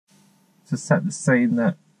to set the scene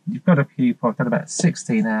that you've got a pupil. I've done about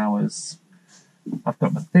 16 hours. I've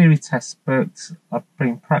got my theory test booked. I've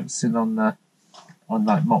been practicing on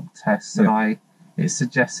like mock tests, and it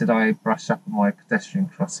suggested I brush up on my pedestrian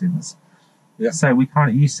crossings. Yeah. So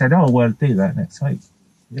you said, oh, we'll do that next week.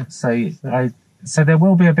 Yeah. So there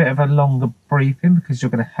will be a bit of a longer briefing because you're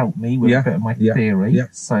going to help me with a bit of my theory. Yeah.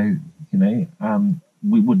 So,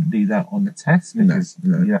 we wouldn't do that on the test because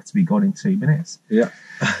you have to be gone in 2 minutes. Yeah.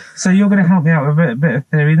 So you're going to help me out with a bit of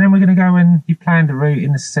theory. Then we're going to go and you planned a route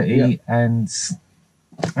in the city, and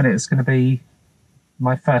it's going to be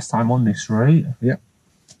my first time on this route. Yeah.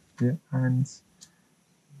 Yeah. And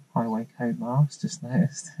highway code miles, just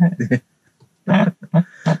noticed it. I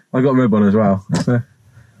got red one as well.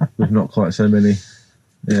 With not quite so many.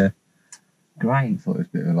 Yeah. Great. Thought it was a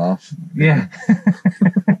bit of a laugh. Yeah.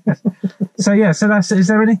 So is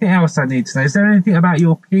there anything else I need to know? Is there anything about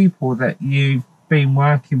your pupil that you've been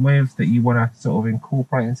working with that you want to sort of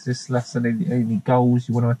incorporate into this lesson? Any goals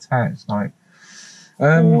you want to attach, like,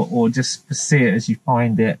 or just foresee it as you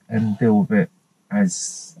find it and deal with it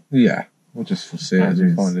as? Yeah, we'll just foresee it as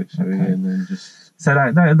we find it, shall we? And then just. So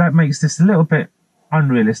that makes this a little bit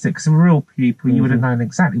unrealistic, because a real pupil, you would have known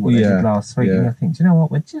exactly what they did last week, and I think, do you know what,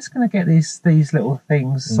 we're just going to get these little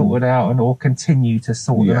things sorted out, or continue to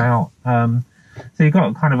sort them out. So you've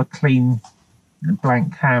got kind of a clean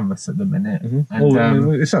blank canvas at the minute. And,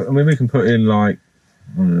 we can put in, like,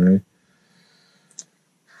 I don't know,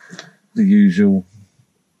 the usual.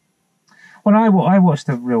 Well, I watched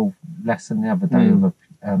a real lesson the other day of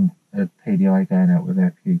a PDI going out with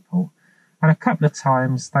their pupil, and a couple of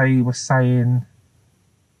times they were saying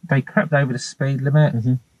they crept over the speed limit,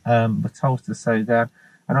 were told to slow down,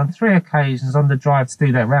 and on 3 occasions on the drive to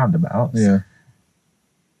do their roundabouts, the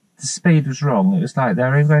speed was wrong. It was like they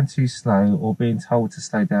were either going too slow or being told to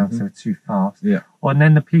slow down, so they were too fast. Yeah. And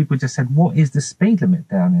then the people just said, "What is the speed limit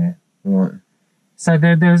down here?" Right. So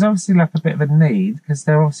there was obviously like a bit of a need, because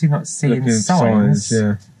they're obviously not seeing signs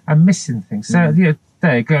and missing things. So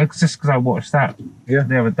there you go. Just because I watched that the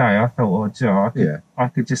other day, I thought, oh, Joe, I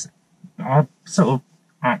could just sort of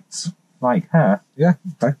act like her. Yeah.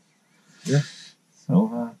 Okay. Yeah.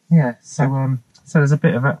 Sort of. So there's a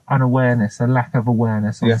bit of an unawareness, a lack of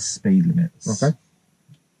awareness on the speed limits. Okay.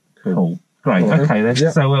 Cool. Great. Right, okay then.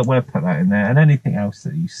 Yeah. So we'll put that in there, and anything else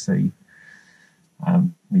that you see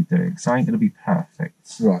me doing. So I ain't going to be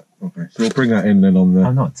perfect. Right. Okay. So we'll bring that in then on the.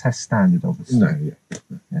 I'm not test standard, obviously. No. Yeah.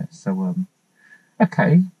 Yeah. So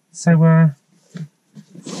okay. So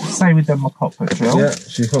say we've done my cockpit drill. Yeah.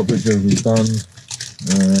 So cockpit drill is done.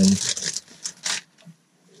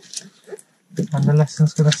 And the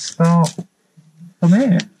lesson's going to start from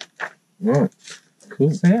here. Right.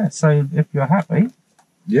 Cool. So if you're happy,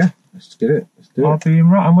 let's get it. Let's do it. I'll be in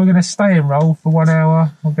roll, and we're going to stay in roll for 1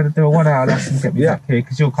 hour. I'm going to do a 1 hour lesson and get me back here,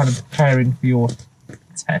 because you're kind of preparing for your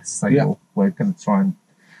test. So we're going to try and.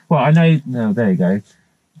 Well, I know. No, there you go.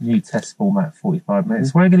 New test format, 45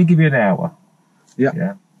 minutes. We're going to give you an hour. Yeah.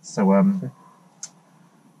 Yeah. So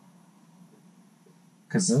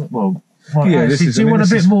because actually, do you want a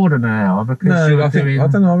bit more than an hour? Because no, I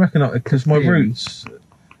don't know. I reckon because my routes.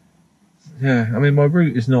 Yeah, I mean my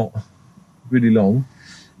route is not really long,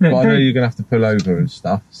 but I know you're going to have to pull over and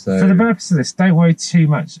stuff. So for the purpose of this, don't worry too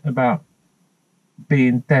much about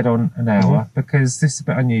being dead on an hour, because this is a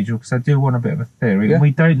bit unusual, because I do want a bit of a theory, and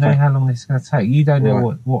we don't know how long this is going to take. You don't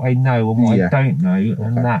know what I know and what I don't know,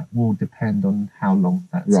 and that will depend on how long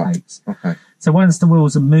that takes. Okay. So once the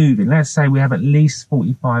wheels are moving, let's say we have at least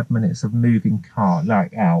 45 minutes of moving car,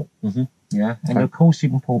 like out. Yeah, and of course you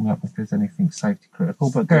can pull me up if there's anything safety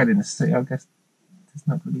critical, but going in the city, I guess there's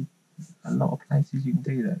not really a lot of places you can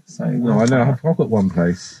do that. So no, I know I've got one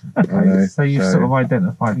place. Okay, so you've sort of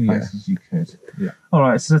identified places you could. Yeah. All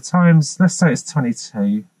right. So the times, let's say it's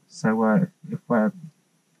 22. So if we're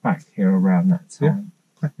back here around that time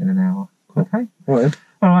in an hour. Cool. Okay. Right.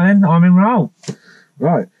 All right then. I'm in roll.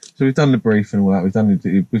 Right. So we've done the brief and all that.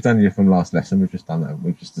 We've done you from last lesson. We've just done that.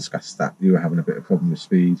 We've just discussed that you were having a bit of problem with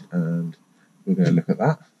speed, and we're going to look at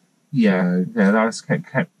that. Yeah. So, that was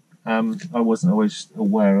kept. I wasn't always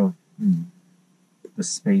aware of the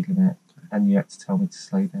speed limit, and you had to tell me to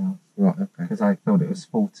slow down. Right, okay. Because I thought it was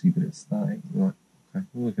 40, but it's 30. Right, okay.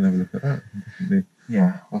 Well, we can have a look at that. Definitely.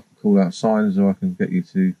 Yeah. I can call out signs, or I can get you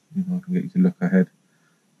to, look ahead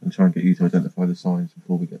and try and get you to identify the signs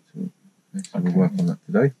before we get to it. Okay, so we'll work on that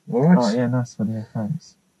today. All right. Oh, yeah, nice one. Yeah,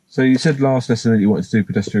 thanks. So you said last lesson that you wanted to do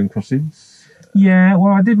pedestrian crossings. Yeah.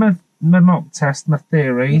 Well, I did my mock test, my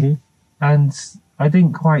theory, and I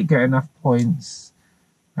didn't quite get enough points,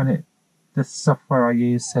 and the software I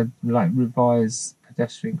used said like revise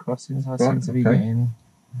pedestrian crossings. I seem to be getting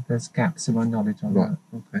there's gaps in my knowledge on Right.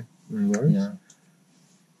 that. Okay. No worries. Yeah.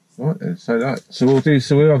 Right then.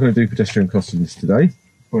 So we are going to do pedestrian crossings today.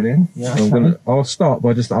 Brilliant. Yeah. Okay. I'll start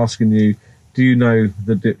by just asking you, do you know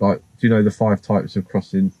the 5 types of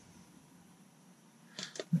crossing?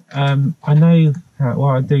 I know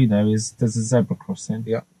what I do know is there's a zebra crossing.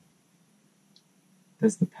 Yeah.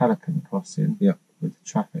 There's the pelican crossing. Yeah. With the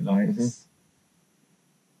traffic lights.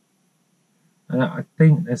 And I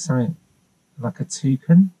think there's something like a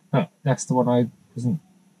toucan, but that's the one I wasn't.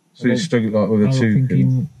 So you struggle like with a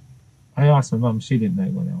toucan. I asked my mum; she didn't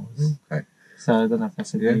know what it was. Okay. So I don't know if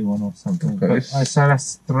that's a new one or something. Okay. But, so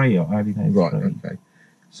that's 3. I only know 3. Right. Okay.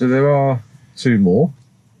 So there are 2 more.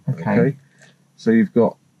 Okay. So you've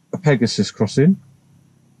got a Pegasus crossing,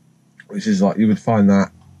 which is like you would find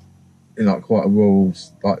that in like quite a rural,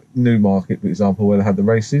 like Newmarket, for example, where they had the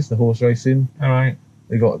races, the horse racing. All right.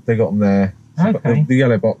 They got them there. So Okay. the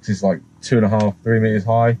yellow box is like 2.5, 3 meters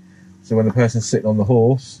high. So when the person's sitting on the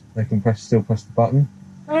horse, they can still press the button.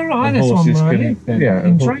 All right. And That's one horses right. yeah,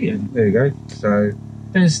 Intriguing. There you go. So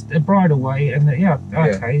there's a bridle way, and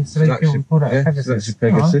okay. So they can pull out a Pegasus. So that's your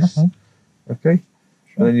Pegasus. Right, okay.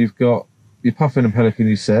 Sure. And then you've got your puffin and pelican,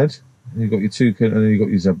 you said. And you've got your toucan, and then you've got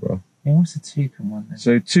your zebra. Yeah, what's the toucan one then?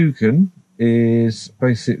 So toucan is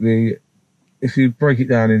basically, if you break it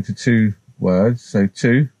down into 2 words, so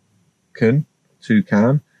toucan,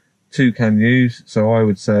 use. So I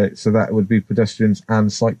would say, so that would be pedestrians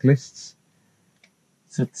and cyclists.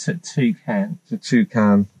 So toucan. So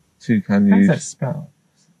toucan use. How's that spelled?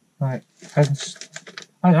 Like,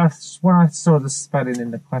 when I saw the spelling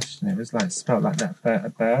in the question, it was like spelled like that, a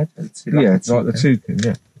bird. Yeah, it's like the toucan.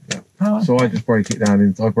 Yeah. Oh, okay. So I just break it down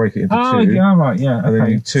into. I break it into 2. Yeah, right, yeah. And then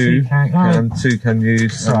you toucan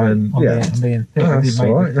use. Sorry, and then, I'm being thick. I didn't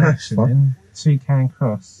make the connection then. Toucan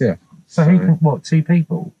cross. Yeah. So who can? What? 2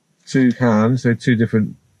 people? Toucan. So 2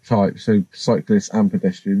 different types. So cyclists and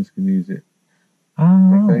pedestrians can use it.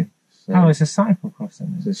 Oh. Okay. So It's a cycle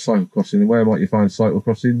crossing. it's a cycle crossing. Where might you find cycle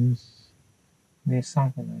crossings? Near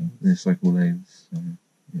cycle lanes. Near cycle lanes. So,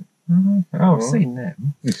 I've seen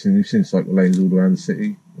them. You've seen cycle lanes all around the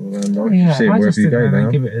city, all around life. Yeah, You see them wherever you go now.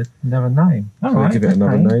 Give it another name. So they give it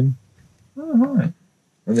another name. Oh, right.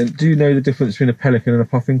 And then, do you know the difference between a pelican and a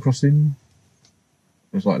puffin crossing?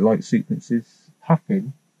 There's like light sequences.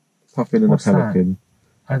 Puffin Puffin and What's a pelican.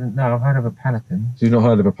 I don't know. I've heard of a pelican. So you've not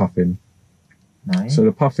heard of a puffin? No. So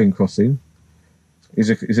the puffin crossing is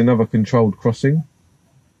another controlled crossing,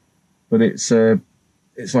 but it's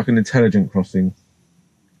like an intelligent crossing.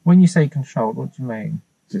 When you say controlled, what do you mean?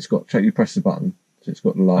 So it's got, you press the button, so it's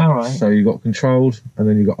got the lights. All right. So you've got controlled and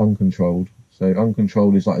then you've got uncontrolled. So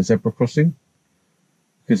uncontrolled is like a zebra crossing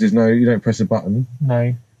because you don't press a button.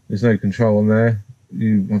 No. There's no control on there.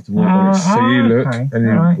 You have to walk. So you look, okay.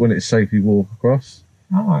 and when it's safe, you walk across.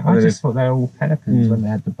 Oh, I just thought they were all pelicans when they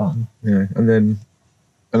had the button. Yeah, and then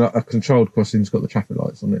a controlled crossing's got the traffic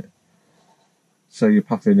lights on it. So your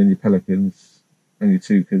puffin and your pelicans and your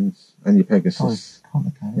toucans and your Pegasus. Oh, it's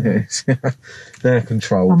complicated. Yeah, they're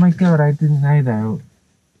controlled. Oh my god, I didn't know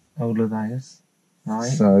all of those.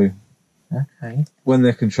 Right. So Okay. when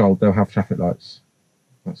they're controlled, they'll have traffic lights.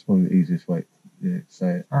 That's probably the easiest way to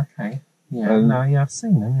say it. Okay. Yeah, I've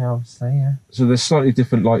seen them, obviously, yeah. So there's slightly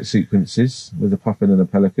different light sequences with a puffin and a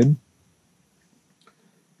pelican.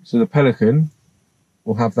 So the pelican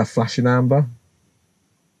will have that flashing amber.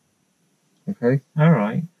 Okay. All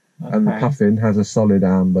right. Okay. And the puffin has a solid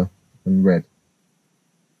amber and red.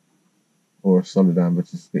 Or a solid amber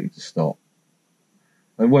to get you to stop.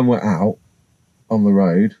 And when we're out on the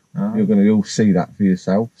road, you'll see that for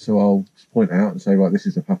yourself. So I'll just point out and say, right, this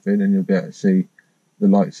is a puffin, and you'll be able to see the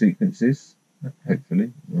light sequences,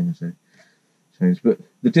 hopefully. Change. But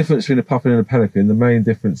the difference between a puffin and a pelican, the main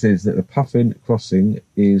difference is that the puffin crossing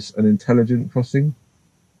is an intelligent crossing.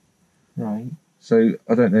 Right. So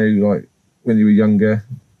I don't know, like when you were younger,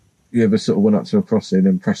 you ever sort of went up to a crossing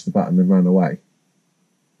and pressed the button and ran away?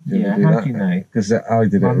 Yeah, how do you know? Because I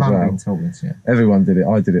did it as My mum well. been talking to you. Everyone did it.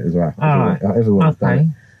 I did it as well. Everyone has done it.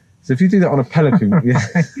 So if you do that on a pelican,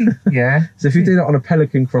 Yeah. So if you do that on a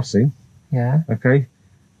pelican crossing, okay,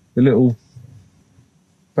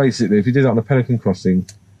 basically, if you do that on a pelican crossing,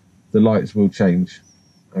 the lights will change,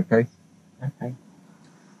 okay. Okay.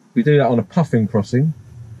 If you do that on a puffin crossing,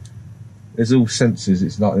 there's all sensors.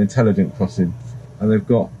 It's like an intelligent crossing, and they've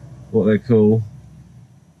got what they call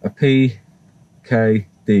a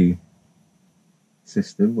PKD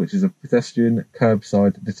system, which is a pedestrian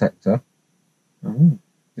curbside detector.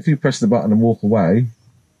 If you press the button and walk away,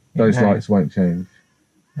 those lights won't change.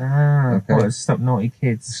 Okay. Well, stop naughty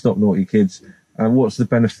kids. Stop naughty kids. And what's the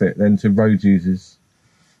benefit then to road users?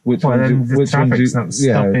 Which well, one? then the traffic's not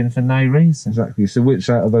stopping for no reason. Exactly. So which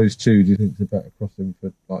out of those two do you think is a better crossing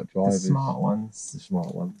for like drivers? The smart ones. The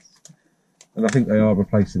smart ones. And I think they are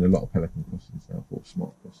replacing a lot of pelican crossings now for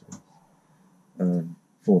smart crossings.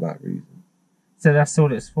 For that reason. So that's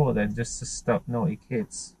all it's for then, just to stop naughty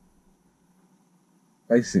kids.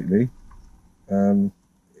 Basically,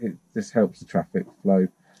 it just helps the traffic flow.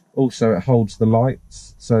 Also, it holds the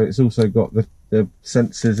lights, so it's also got the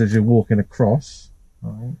sensors as you're walking across.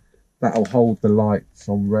 Right. That'll hold the lights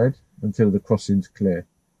on red until the crossing's clear.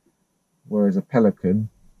 Whereas a pelican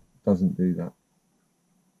doesn't do that.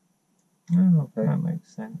 Oh, okay. That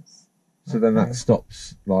makes sense. So then that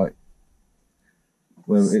stops, like,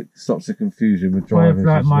 well, it stops the confusion with drivers.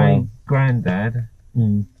 Like as my well. granddad,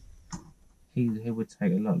 he would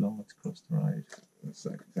take a lot longer to cross the road. That's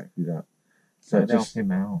exactly that. So it helps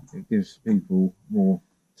him out. It gives people more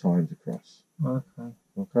time to cross. Okay.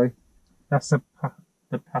 Okay. That's the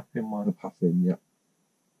puffin one. The puffin, yeah.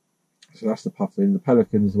 So that's the puffin. The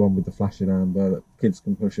pelican's the one with the flashing amber that kids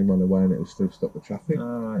can push and run away and it will still stop the traffic. All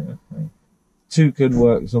right, okay. Toucan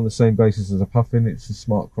works on the same basis as a puffin. It's a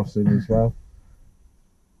smart crossing as well.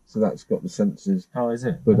 So that's got the sensors. Oh, is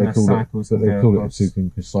it? But they call it a across. toucan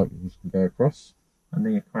because cycles can go across. And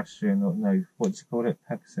the equestrian, or no, what do you call it?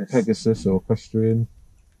 Pegasus. Pegasus or equestrian.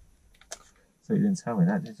 So you didn't tell me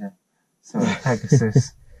that, did you? So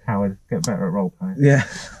Pegasus, Howard, get better at role playing. Yeah.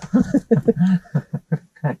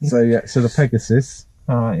 Okay. So the Pegasus.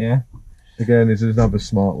 Alright, yeah. Again, is another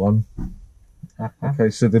smart one. Okay,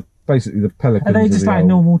 so basically the pelicans. Are they just like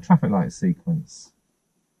normal traffic light sequence?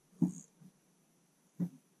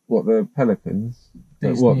 What, the pelicans?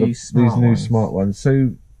 These new smart ones.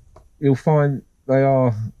 So you'll find they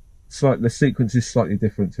are the sequence is slightly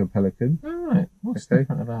different to a pelican. Alright, what's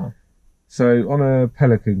different about it? So on a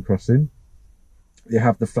pelican crossing, you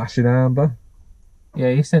have the flashing amber. Yeah,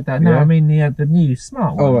 you said that. No, I mean the new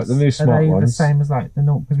smart ones. Oh, right, the new smart ones. Are they the same as like the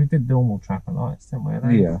normal? Because we did normal traffic lights, didn't we? Are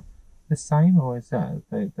they the same, or is that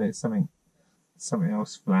they something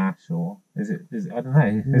else flash, or is it? I don't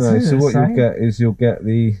know. No. So what you'll get is you'll get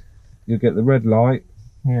the red light.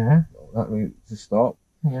 Yeah. That means to stop.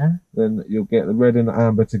 Yeah. Then you'll get the red and the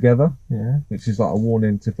amber together. Yeah. Which is like a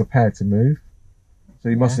warning to prepare to move. So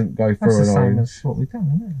you mustn't go through an orange. That's the same as what we've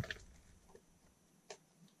done, isn't it?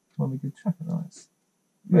 When we did traffic lights.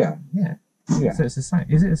 Yeah. Yeah. Yeah. So it's the same.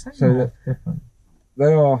 Is it the same or different?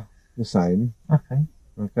 They are the same. Okay.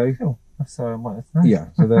 Okay. Cool. That's so I wanted to know. Yeah,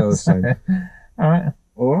 so they're the same. Alright.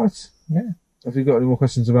 Alright. Yeah. Have you got any more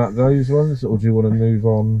questions about those ones, or do you want to move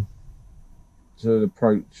on to the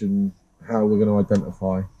approach and how we're going to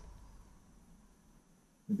identify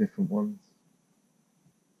the different ones?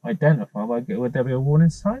 Identify? Would there be a warning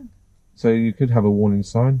sign? So you could have a warning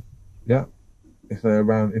sign, yeah. If they're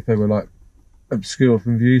around, if they were like obscure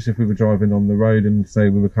from view, so if we were driving on the road and say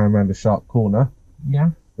we were coming around a sharp corner,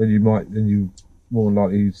 yeah, then you more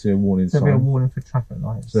likely to see a warning sign. There'd be a warning for traffic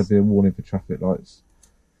lights. So there'd be a warning for traffic lights.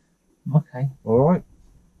 Okay. Alright.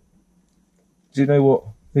 Do you know what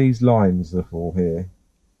these lines are for here?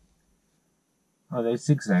 Oh, those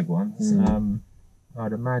zigzag ones.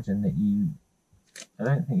 I'd imagine that I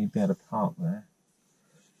don't think you'd be able to park there.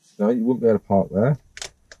 No, you wouldn't be able to park there.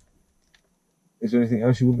 Is there anything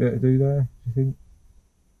else you wouldn't be able to do there, do you think?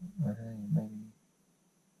 I don't know, maybe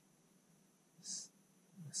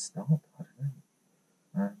stop, I don't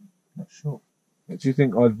know. Not sure. Do you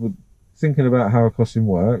think thinking about how a crossing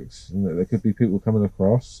works and that there could be people coming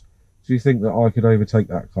across, do you think that I could overtake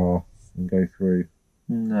that car and go through?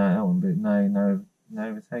 No, that wouldn't be. No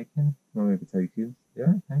overtaking. No overtaking.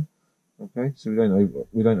 Yeah. Okay. Okay. So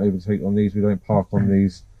we don't overtake on these. We don't park on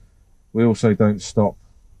these. We also don't stop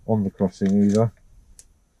on the crossing either.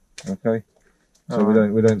 Okay. So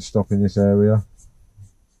we don't stop in this area.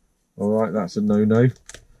 All right. That's a no.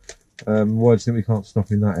 Why do you think we can't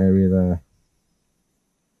stop in that area there?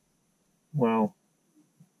 Well,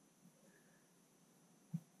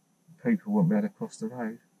 people wouldn't be able to cross the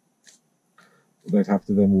road. They'd have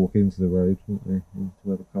to then walk into the road, wouldn't they? Into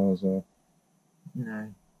where the cars are. No.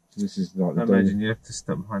 So this is like I imagine you'd have to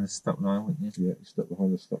stop behind the stop line, wouldn't you? Yeah, you stop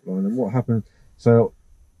behind the stop line. And what happened? So,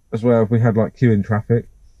 as well, if we had like queuing traffic.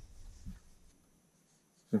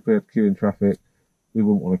 So if we had queuing traffic, we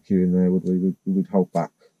wouldn't want to queue in there, would we? We would hold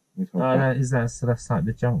back. So that's like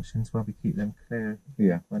the junctions where we keep them clear.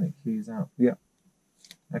 Yeah. When it queues up. Yeah.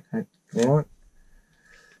 Okay. All right.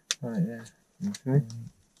 Right. Yeah. Okay.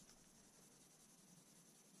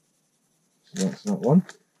 So that's that one.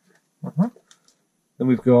 Then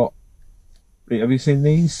we've got. Have you seen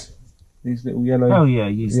these? These little yellow. Oh yeah, I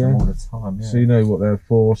use them all the time. Yeah. So you know what they're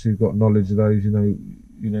for. So you've got knowledge of those. You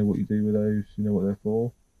know what you do with those. You know what they're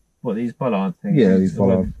for. What, these bollard things? Yeah, these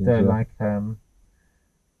bollard things. They're Yeah. like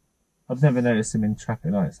I've never noticed them in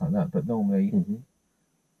traffic lights like that, but normally,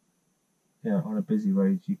 on a busy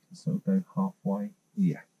road you can sort of go halfway.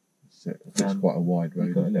 Yeah, that's it. If it's quite a wide road.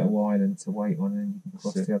 You've got a little island to wait on, and you can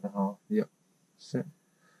cross the other half. Yep. That's it.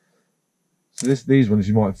 So these ones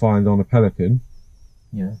you might find on a Pelican.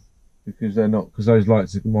 Yeah. Because they're not, because those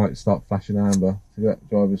lights might start flashing amber to let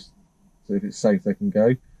drivers, so if it's safe they can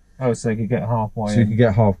go. Oh, so you could get halfway. So you can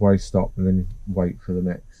get halfway, stop, and then wait for the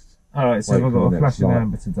next. All right. So if I've got a flashing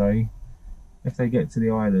amber today, if they get to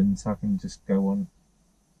the islands, I can just go on,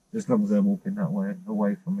 as long as they're walking that way,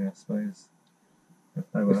 away from me, I suppose.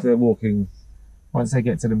 If they're walking, once they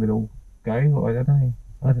get to the middle, go. Or I don't know.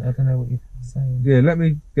 I don't know what you're saying. Yeah, let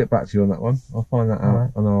me get back to you on that one. I'll find that out,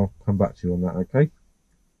 right, and I'll come back to you on that. Okay.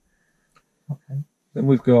 Okay. Then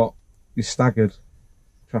we've got your staggered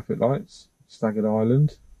traffic lights, staggered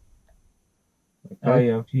island. Okay. Oh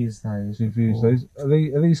yeah, I've used those. So you've used those.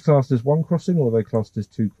 Are these classed as one crossing, or are they classed as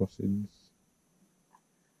two crossings?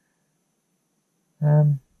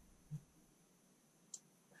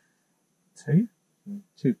 Two.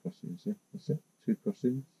 Two crossings. Yeah, that's it. Two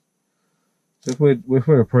crossings. So if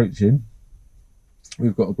we're approaching,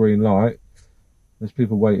 we've got a green light. There's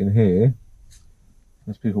people waiting here.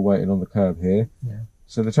 There's people waiting on the curb here. Yeah.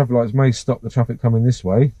 So the traffic lights may stop the traffic coming this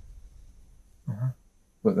way,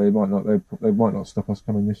 but they might not. They might not stop us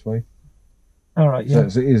coming this way. All right. Yeah.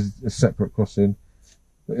 So it is a separate crossing.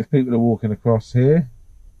 But if people are walking across here,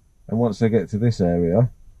 and once they get to this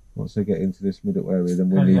area, once they get into this middle area, then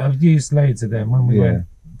we need. I've used loads of them when we went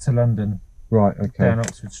to London. Right. Okay. Down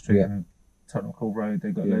Oxford Street and Tottenham Court Road,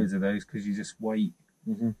 they've got loads of those because you just wait.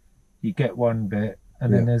 You get one bit,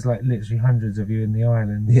 and then there's like literally hundreds of you in the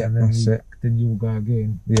island. Yeah, and then that's it. Then you all go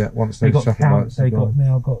again. Yeah, once those traffic lights. They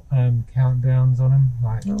now got countdowns on them.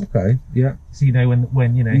 Like, okay, yeah. So you know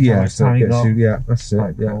when you know how much so time you got. Yeah, that's it.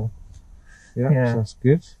 Like, Yeah. cool. Yeah, so that's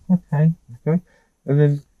good. Okay. Okay, and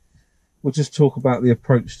then we'll just talk about the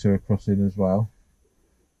approach to a crossing as well.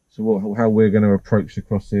 So how we're going to approach the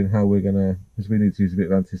crossing, how we're going to, because we need to use a bit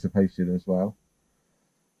of anticipation as well,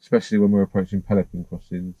 especially when we're approaching Pelican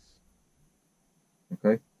crossings.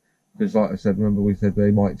 Okay, because like I said, remember we said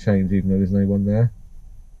they might change even though there's no one there.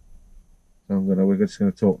 So we're just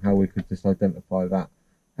going to talk how we could just identify that,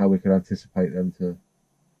 how we could anticipate them to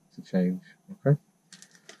change. Okay.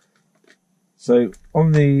 So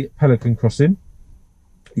on the Pelican crossing,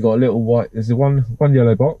 you got a little white. There's a one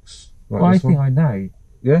yellow box. Like I think I know.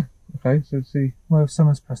 Yeah. Okay. So see. Well, if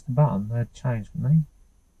someone's pressed the button, they'd change, wouldn't they?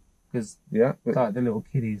 Because but, like the little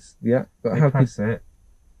kiddies. Yeah, but how press it?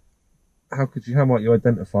 How might you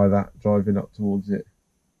identify that driving up towards it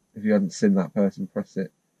if you hadn't seen that person press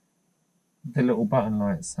it? The little button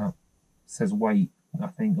lights up, says wait, I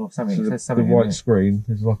think, or something. So it says something. The white screen.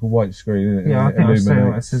 There's like a white screen in it. Yeah, I think I've seen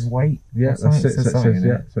it says wait. Yeah, that's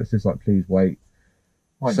it. So it says like please wait.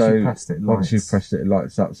 Once you pressed it, once you've pressed it, it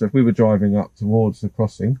lights up. So if we were driving up towards the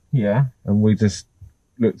crossing, and we just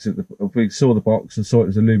looked at if we saw the box and saw it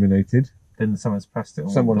was illuminated, then someone's pressed it.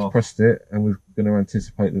 Someone's pressed it, and we're going to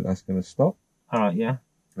anticipate that that's going to stop. All right, yeah.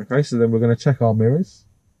 Okay, so then we're going to check our mirrors.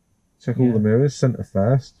 Check all the mirrors, centre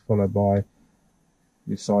first, followed by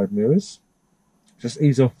your side mirrors. Just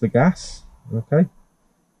ease off the gas, okay?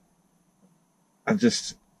 And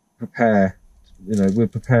just prepare. We're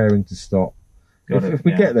preparing to stop. If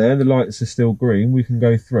we get there and the lights are still green, we can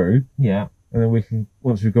go through. Yeah. And then we can,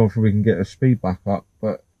 once we've gone through, we can get a speed back up.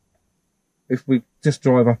 But if we just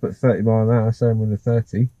drive up at 30 mile an hour, saying we're in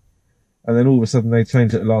 30, and then all of a sudden they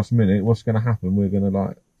change at the last minute, what's going to happen? We're going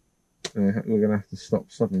to we're going to have to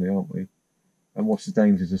stop suddenly, aren't we? And what's the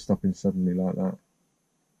dangers of stopping suddenly like that?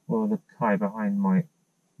 Well, the car behind might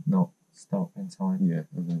not stop in time. Yeah,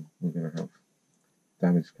 and then we're going to have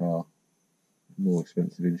damaged car, more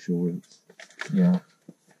expensive insurance. Yeah.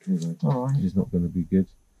 All right. Which is not going to be good.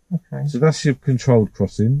 Okay. So that's your controlled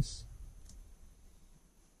crossings.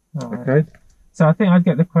 All right. Okay. So I think I'd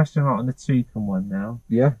get the question right on the Toucan one now.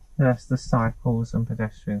 Yeah. Yes, the cycles and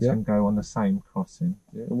pedestrians can go on the same crossing.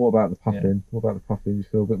 Yeah. And what about the puffin? Yeah. What about the puffin? You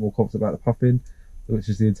feel a bit more confident about the puffin, which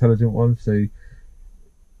is the intelligent one. So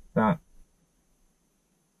that,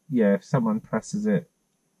 if someone presses it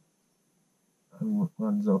and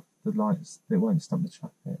runs off the lights, it won't stop the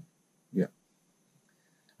traffic. Yeah.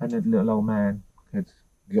 And the little old man could.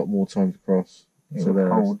 You got more time to cross. So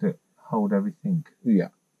hold everything. Yeah.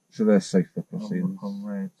 So they're safe for crossings. On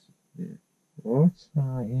red. Yeah. Alright.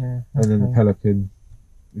 Yeah. And then the Pelican,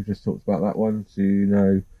 we've just talked about that one.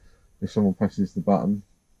 So if someone presses the button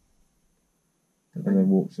and then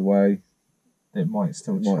walks away, it might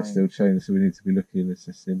still change. So we need to be looking and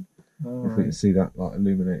assessing. If we can see that like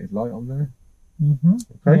illuminated light on there.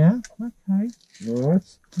 Okay. Yeah. Okay. All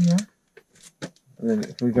right. Yeah. And then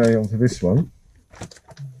if we go on to this one,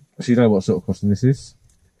 so you know what sort of crossing this is?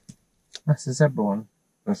 That's the zebra one.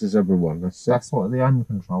 That's the zebra one. That's what the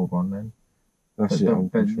uncontrolled one then. That's but,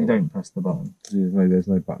 it. But you don't press the button. There's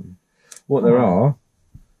no button. What there are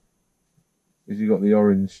is you got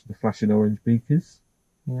the flashing orange beakers.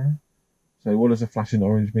 Yeah. So what does a flashing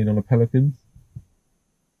orange mean on a Pelican?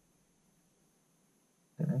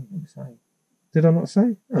 I don't know what you say. Did I not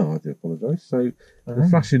say? Oh, I do apologise. So the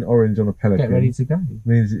flashing orange on a Pelican get ready to go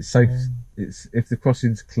means it's safe. It's if the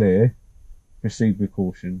crossing's clear, proceed with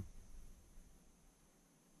caution.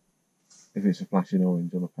 If it's a flashing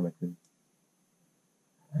orange on a Pelican.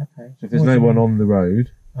 Okay. So if there's no one on the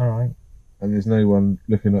road, all right, and there's no one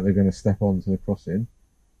looking like they're going to step onto the crossing,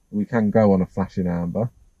 we can go on a flashing amber,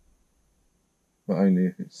 but only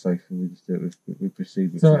if it's safe, and we just do it. We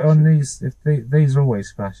proceed with. So caution. on these, these are always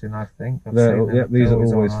flashing, I think. Yeah, these are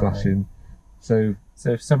always flashing. So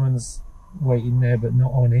if someone's waiting there but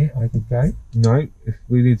not on it, I could go. No, if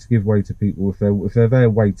we need to give way to people, if they're there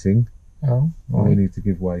waiting, right. we need to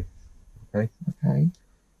give way. Okay. Okay.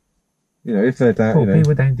 You know, if they're down,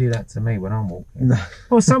 people don't do that to me when I'm walking. No.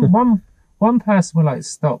 Well, one person will like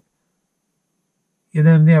stop. You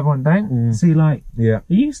know, and the other one don't. So you like, you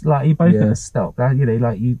both gonna stop. You know,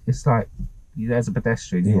 like it's like as a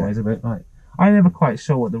pedestrian, you're always a bit like. I'm never quite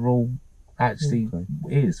sure what the rule actually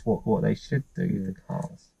is. What they should do with the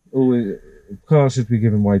cars. Always, cars should be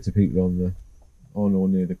given way to people on or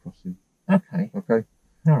near the crossing. Okay. Okay.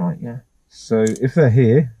 All right. Yeah. So if they're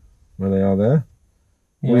here, where they are there,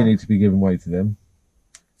 we need to be given way to them.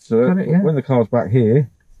 So when the car's back here,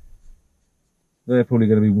 they're probably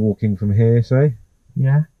going to be walking from here, say.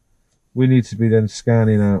 Yeah. We need to be then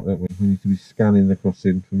scanning out, don't we? We need to be scanning the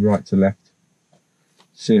crossing from right to left.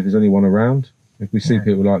 See if there's anyone around. If we see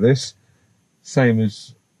people like this, same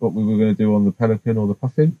as what we were going to do on the Pelican or the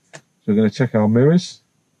Puffin. So we're going to check our mirrors.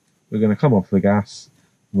 We're going to come off the gas,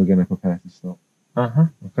 and we're going to prepare to stop.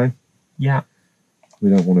 Okay. Yeah. We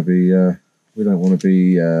don't want to be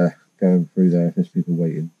going through there if there's people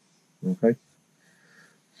waiting. Okay.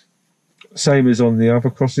 Same as on the other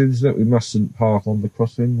crossings, that we mustn't park on the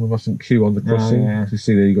crossing. We mustn't queue on the crossing. You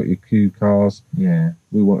see there, you got your queue cars. Yeah.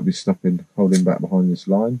 We want to be stopping, holding back behind this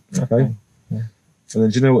line. Okay. Yeah. And then,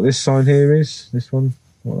 do you know what this sign here is? This one,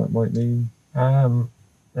 what that might mean?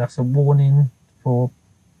 That's a warning for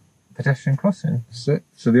pedestrian crossing. That's it.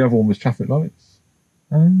 So the other one was traffic lights.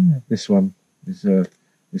 This one is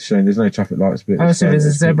showing there's no traffic lights. But so there's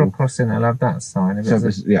a zebra crossing. I'll have that sign.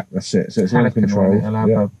 That's it. So it's uncontrolled.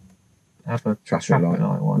 I'll have a traffic light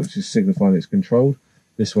one, which is signifying it's controlled.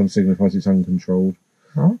 This one signifies it's uncontrolled.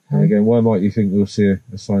 Okay. And again, why might you think we'll see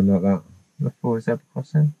a sign like that? Before a zebra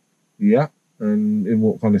crossing? Yeah. And in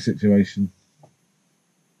what kind of situation?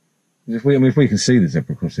 If we can see the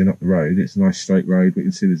zebra crossing up the road, it's a nice straight road, we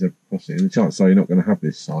can see the zebra crossing, and the chances are you're not going to have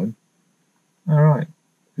this sign. All right.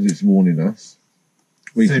 Because it's warning us.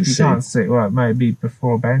 So if you can't see, well, maybe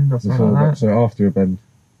before a bend or something like that? So after a bend.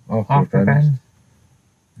 After a bend.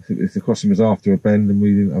 If the crossing was after a bend and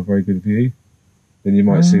we didn't have a very good view, then you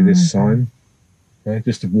might see this sign. Okay,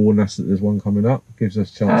 just to warn us that there's one coming up. Gives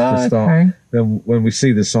us a chance to start. Okay. Then when we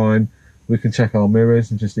see the sign, we can check our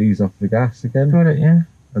mirrors and just ease off the gas again. Got it, yeah.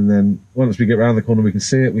 And then once we get round the corner, we can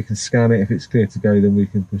see it, we can scan it. If it's clear to go, then we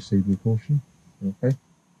can proceed with caution. Okay.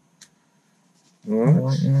 All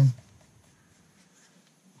right. Yeah.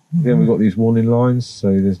 Again, we've got these warning lines,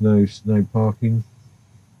 so there's no parking.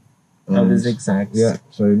 The zigzags. Yeah,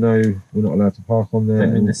 so no, we're not allowed to park on there.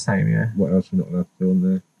 They're in the same, yeah. What else we're not allowed to do on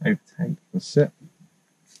there? Overtake. That's it.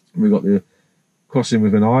 We've got the crossing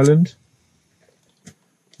with an island.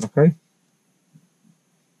 Okay.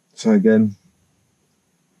 So again,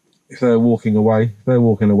 if they're walking away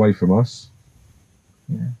from us,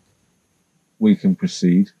 we can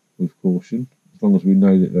proceed with caution as long as we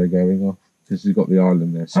know that they're going off, because we've got the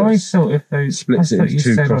island there. So I thought if those splits it into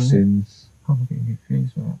two crossings. I'm getting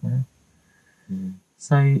confused right now.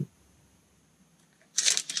 So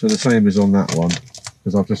the same as on that one,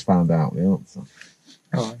 because I've just found out the answer.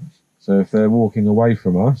 Right. So if they're walking away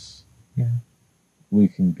from us, we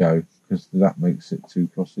can go, because that makes it two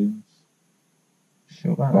crossings.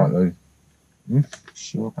 Sure about that?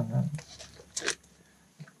 Sure about that.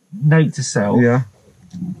 Note to self. Yeah.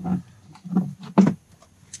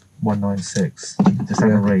 196. Just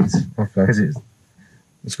have a read. Okay. Because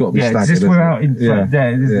it's got to be staggered. Just we're out in front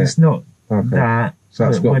there. It's not that. So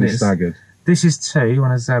that's got to be staggered. This is 2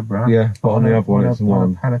 on a zebra. Yeah, but on the other one it's 1.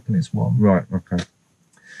 On a Pelican it's 1. Right, okay.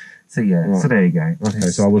 So yeah, Right. so there you go. Okay,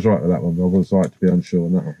 so I was right with that one. I was right to be unsure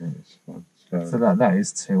on that one. That's fine. So that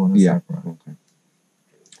is 2 on a yeah. zebra. Okay.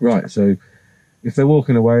 Right. So if they're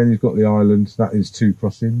walking away and you've got the island, that is 2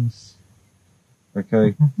 crossings.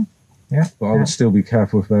 Okay. Yeah. But I would still be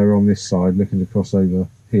careful if they're on this side looking to cross over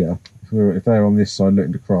here. If they're on this side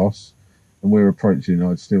looking to cross, and we're approaching,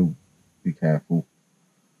 I'd still be careful.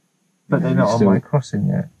 But they're not on my crossing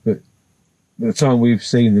yet. But by the time we've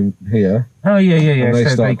seen them here, oh yeah, and they so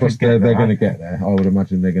start they across could get there, they're there. going to get there. I would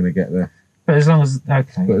imagine they're going to get there. But as long as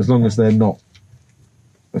But as long as they're not,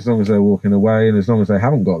 as long as they're walking away, and as long as they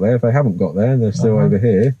haven't got there, if they haven't got there and they're still over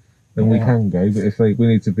here, then we can go. But if we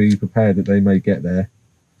need to be prepared that they may get there,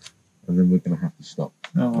 and then we're going to have to stop.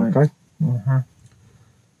 Right. Okay.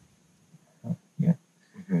 Yeah.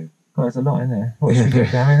 Okay. God, there's a lot in there. What should we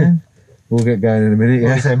get going then? We'll get going in a minute.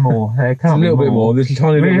 Yeah. Is there more? There can't a little bit more. There's a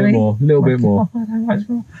tiny little bit more. A little bit more. God, how much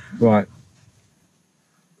more? Right.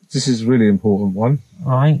 This is a really important one.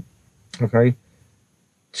 Right. Okay.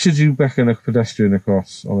 Should you beckon a pedestrian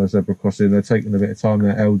across on a zebra crossing? They're taking a bit of time.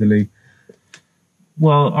 They're elderly.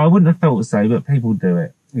 Well, I wouldn't have thought so, but people do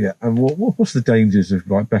it. Yeah. And what's the dangers of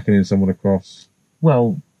like beckoning someone across?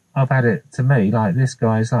 Well, I've had it to me, like this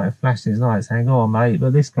guy's like flashing his lights saying, "Go on, mate,"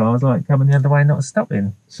 but this car's like coming the other way, not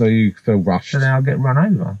stopping. So you feel rushed. So then I'll get run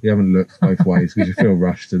over. You haven't looked both ways because you feel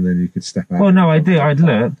rushed, and then you could step out. Well, no, I do. I'd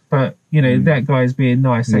look, but you know that guy's being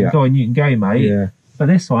nice, saying, "Go on, you can go, mate." Yeah. But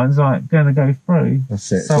this one's like going to go through.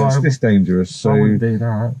 That's it. So it's dangerous. So I wouldn't do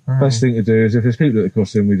that. No. Best thing to do is if there's people at the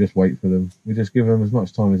crossing, we just wait for them. We just give them as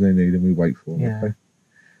much time as they need, and we wait for them. Yeah. Okay?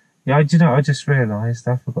 Yeah, do you know? I just realised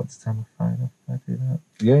I forgot to turn my phone off. I do that.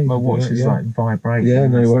 Yeah. My watch is like vibrating. Yeah,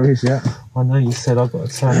 no worries. Yeah. I know you said I've got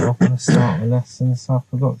to turn it off when I start the lesson, so I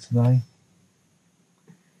forgot today.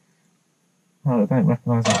 Oh, I don't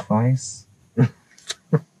recognise my face.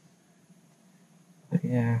 But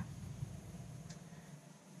yeah.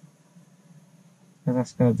 So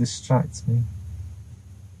that's going to distract me.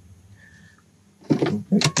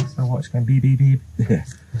 Okay. So watch going beep beep beep. Yeah.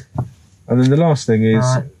 And then the last thing is,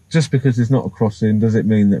 just because it's not a crossing, does it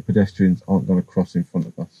mean that pedestrians aren't going to cross in front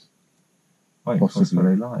of us? They can cross where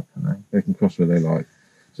they like, can't they? They can cross where they like.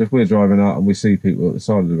 So if we're driving out and we see people at the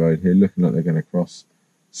side of the road here looking like they're going to cross,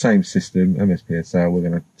 same system, MSPSL, we're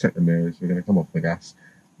going to check the mirrors, we're going to come off the gas,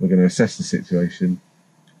 we're going to assess the situation,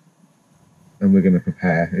 and we're going to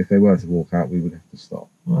prepare. If they were to walk out, we would have to stop.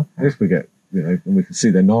 Okay. If we get, and we can see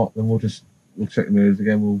they're not, then we'll check the mirrors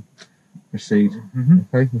again, we'll proceed,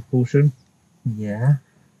 okay, with caution. Yeah.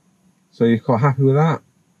 So you're quite happy with that?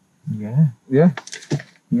 Yeah. Yeah?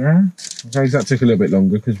 Yeah. Okay, that took a little bit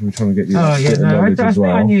longer because we were trying to get you I knowledge as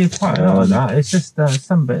well. think I knew quite a lot of that. It's just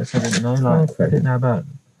some bits I didn't know. Like I didn't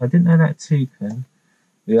know that toucan.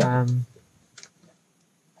 Yeah.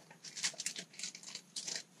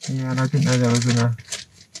 Yeah, and I didn't know there was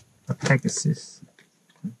a Pegasus.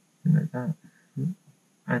 Didn't know that.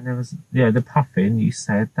 And there was the puffin. You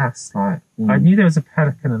said that's like I knew there was a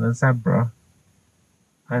pelican and a zebra.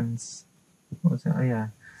 And what was it? Oh yeah.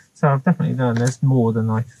 So I've definitely known there's more than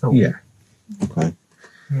I thought. Yeah. Okay.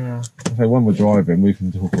 Yeah. Okay, when we're driving, we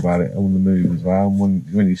can talk about it on the move as well. And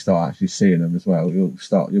when you start actually seeing them as well, you'll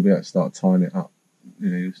be able to start tying it up.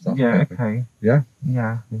 You'll start. Yeah. prepping. Okay. Yeah.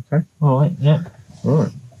 Yeah. Okay. All right. Yeah. All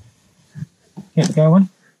right. Keep going.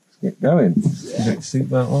 Let's get going. You got your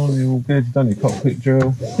seatbelt on. You're all good. You've done your cockpit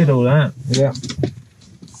drill. Did all that. Yeah.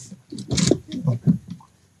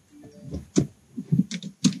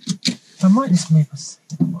 I might just move a seat.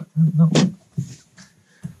 I don't know.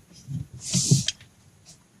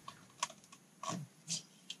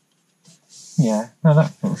 Yeah, no,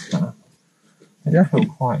 that feels better. It feels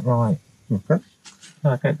quite right. Okay.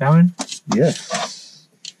 Can I get going? Yes.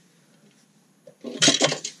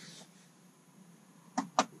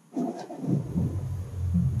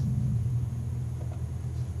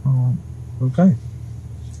 Okay.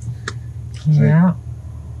 Yeah.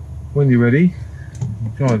 When you're ready,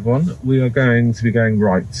 drive on. We are going to be going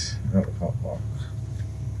right out the car park.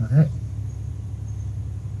 Got it.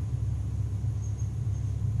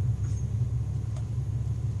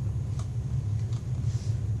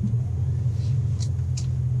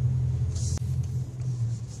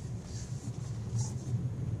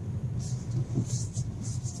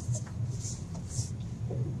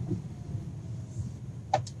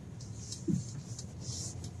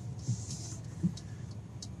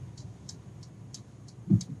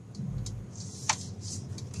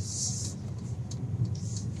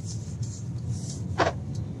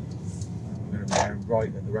 Right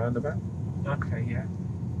at the roundabout. Okay, yeah.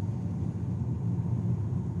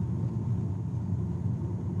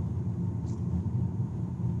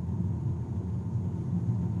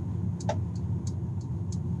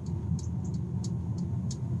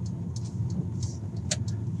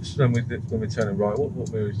 Just when we're turning right,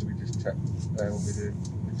 what mirrors do we just check when we do?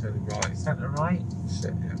 When we're turning right. Centre right.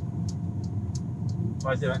 Set, yeah.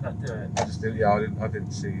 Why did I not do it? I just did. Yeah, I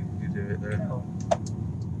didn't see you do it there. Oh,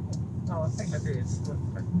 I think I did. So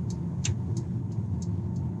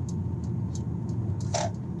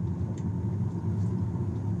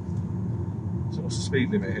what's the speed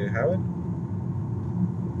limit here, Howard?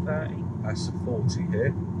 30. That's a 40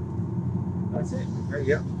 here. That's it. Okay,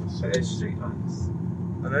 yeah. So there's street lights.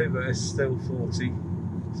 I know, but it's still 40.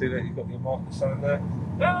 See that you've got your marker sign there?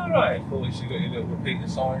 Oh, right. 40, so you've got your little repeater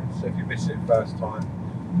sign. So if you miss it first time,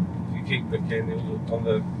 if you keep looking on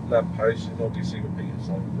the lamp post, you'll normally see repeater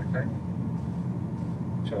signs, okay?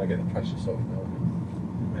 Trying to get the pressure sorted now.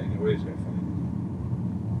 Making your ears go funny.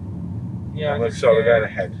 Yeah. Sorry, we're going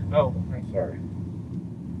ahead. Oh, okay. Sorry.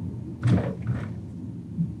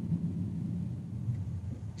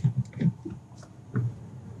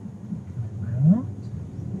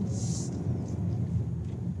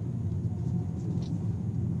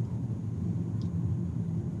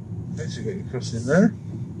 So you've got your crossing there.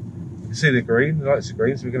 You can see the green, the lights are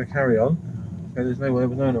green, so we're going to carry on. Okay, there's no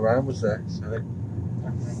one around, was there? So, okay,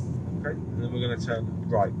 and then we're going to turn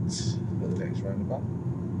right at the next roundabout.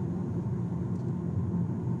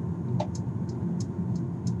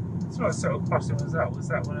 So what sort of crossing was that? Was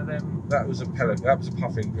that one of them? That was a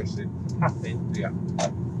puffing crossing. Puffing? Yeah.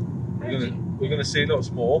 We're going to see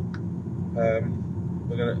lots more.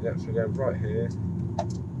 We're going right here.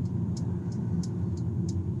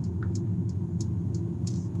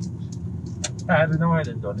 That had an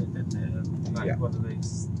island on it, didn't it? Like yeah. one of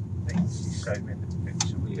those things you showed me in the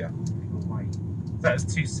picture. Yeah. Wait. That was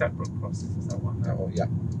two separate crossings, is that one? That one, yeah.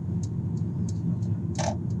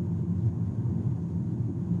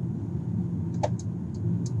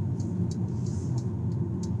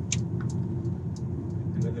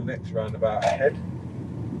 And then the next roundabout ahead.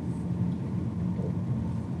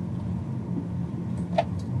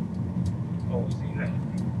 Oh, is he there?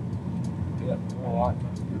 Yeah, alright.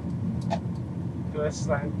 Do I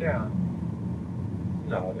slow him down?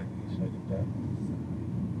 No, I don't think you slowed him down.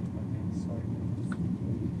 Okay, sorry.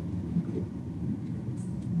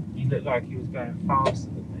 He looked like he was going faster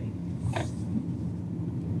than me.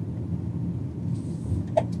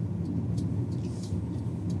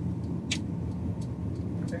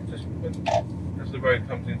 I think just as the road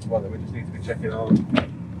comes into one, we just need to be checking on.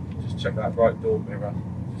 Just check that right door mirror.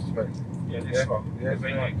 Just to make. Yeah, this one. Yeah, Because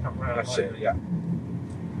they might come round. that's it. Yeah.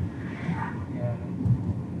 Yeah.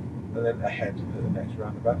 And then ahead at the next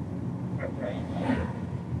roundabout. Okay.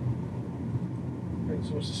 Okay,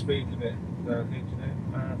 so what's the speed limit down here, do you know?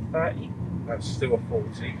 30. That's still a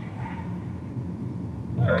 40.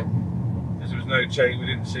 Okay. Because there was no change, we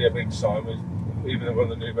didn't see a big sign. Even on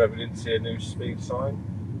the new road, we didn't see a new speed sign.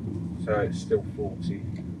 So it's still 40.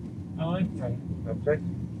 Oh, okay. Okay.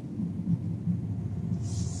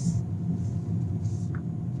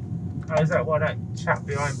 Oh, is that why that chap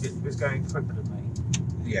behind it was going quicker than me?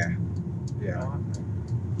 Yeah. Yeah. Oh, okay.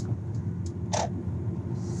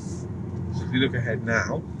 So if you look ahead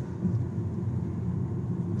now,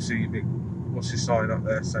 you see your big, what's your sign up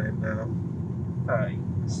there saying now? 30.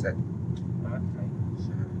 That's it. Okay.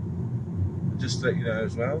 So, just to let you know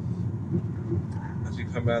as well, as you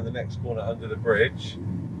come around the next corner under the bridge,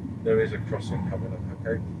 there is a crossing coming up,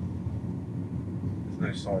 okay?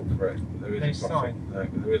 There's no sign for it, but there is a crossing. No,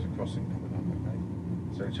 but there is a crossing coming up, okay?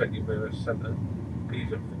 So check your mirror centre,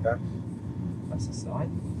 ease off the gas. That's a sign.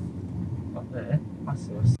 Up there. I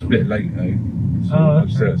see us. It's a bit late though. So Oh,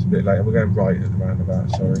 okay. so it's a bit late. We're going right at the roundabout,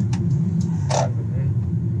 sorry. Over there.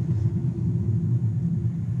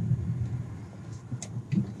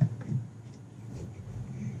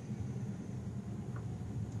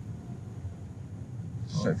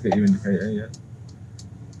 So get your indicator, yeah.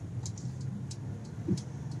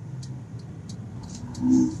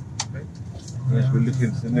 Okay. And as we're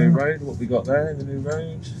looking to the new road, what we got there, the new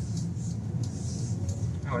road.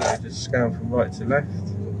 So just scan from right to left,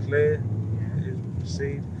 all clear. It is, we'll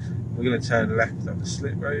proceed. We're going to turn left up the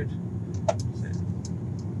slip road. That's it.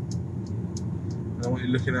 And I want you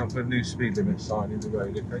looking out for a new speed limit sign in the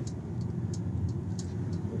road, okay?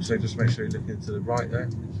 Also just make sure you're looking to the right there.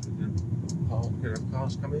 So we can park, have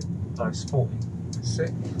cars come in. Oh, it's 40. That's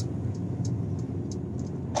it.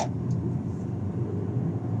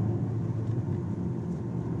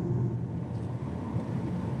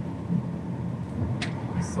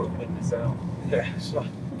 Sort of putting this out. Yeah, it's like,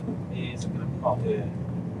 He isn't going to pop. yeah.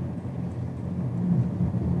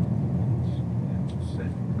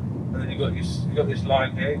 And then you've got this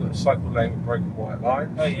line here, you've got a cycle lane with broken white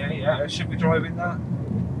line. Oh, yeah, yeah. Should we drive in that?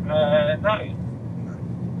 No. No.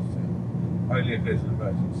 Only if there's an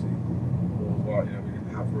emergency. Or, right, you know, we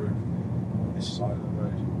didn't have room on this side of the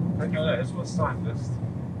road. Okay, no, there's one cyclist.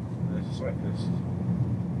 There's a cyclist.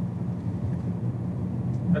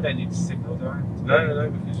 I don't need to signal, do I? No,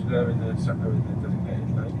 because they're in the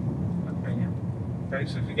designated lane. Okay, yeah. Okay,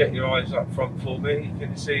 so if you get your eyes up front for me,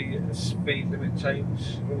 can you see a speed limit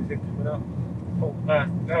change or anything coming up?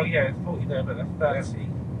 Oh yeah, it's 40 there, but that's 30.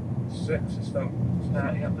 Set to start.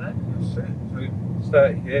 30 up there. That's it. So it's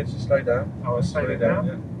 30 here, so slow down. Oh, I'll slow it down.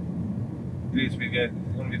 Yeah. You need to be good.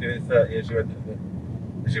 You want to be doing 30 as you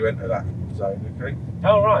enter that zone, okay?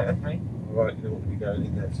 Oh right, okay. Alright, you don't want to be going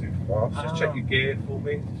in there too fast. Just check your gear for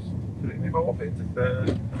me. Just put it in, pop it into third.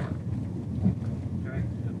 Okay,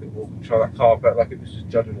 a bit more control. That car felt like it was just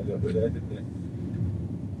judging a little bit there, didn't it?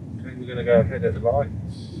 Okay, we're going to go ahead at the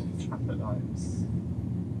lights. Traffic lights.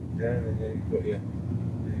 Yeah, and then you've got your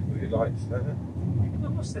lights there.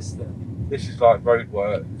 What's this then? This is like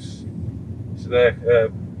roadworks. So they're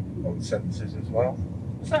on sensors as well.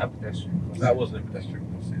 Was that a pedestrian crossing? That wasn't a pedestrian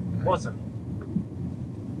crossing. No. Wasn't.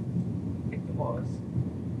 I think it was.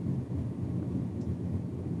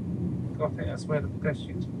 I think that's where the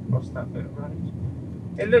pedestrians crossed that bit of road.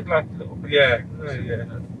 It looked like a little bit. Yeah, yeah.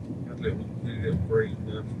 Had little green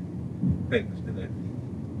things, didn't it?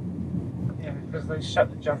 Yeah, because they shut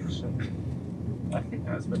the junction. I think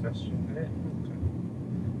that's pedestrian, isn't it?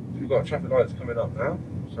 So we've got traffic lights coming up now,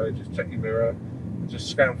 so just check your mirror and just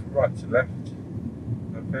scan from right to left.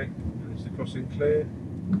 Okay, and is the crossing clear?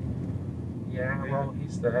 Yeah, well,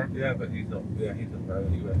 he's there. Yeah, but he's not going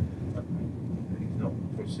anywhere. He's not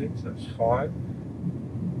crossing, so that's fine.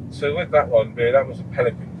 So with that one, that was a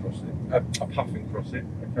pelican crossing, a puffin crossing,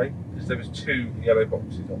 okay? Because there was 2 yellow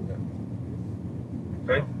boxes on there.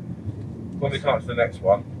 Okay? When we come to the next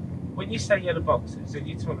one. When you say yellow boxes, are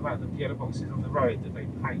you talking about the yellow boxes on the road that they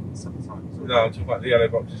paint sometimes? No, I'm talking about the yellow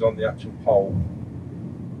boxes on the actual pole.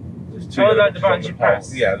 There's 2 like the buttons you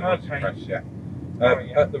press? Yeah, the buttons you press, yeah.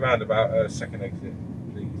 Yeah. At the roundabout, second exit,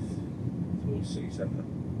 please, towards city centre.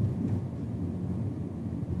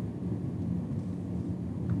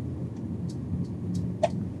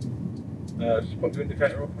 Just put your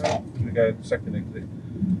indicator on now. We're going to go to the second exit.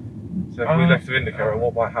 So if we left the indicator on,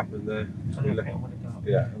 what might happen there?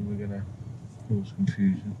 Yeah, and we're going to cause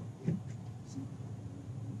confusion.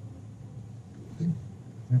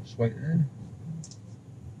 Just wait there.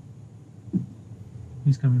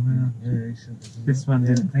 Who's coming round? Yeah, this one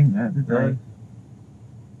didn't think that, did they? No.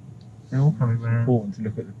 They're all coming It's round. important to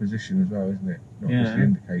look at the position as well, isn't it? Not just the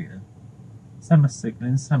indicator. Some are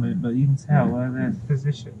signalling, some are, but you can tell where their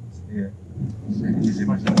positions. Yeah.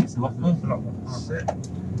 It's a lot of That's it.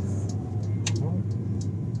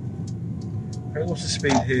 Okay, what's the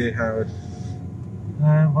speed here, Howard?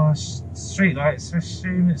 Well, street lights, I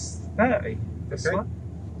assume it's 30. This Okay. one.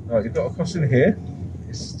 Right, you've got a crossing here.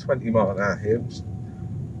 It's 20 mile an hour here.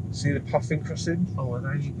 See the puffin crossing? Oh, are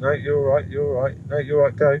they? No, you're all right. You're all right. No, you're all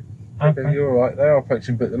right. Go. Okay, you're all right. They are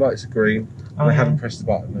approaching, but the lights are green. And they haven't pressed the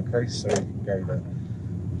button. Okay, so you can go there.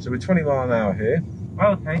 So we're 20 mile an hour here.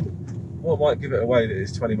 Oh, okay. What might give it away that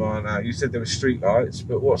it's 20 mile an hour? You said there were street lights,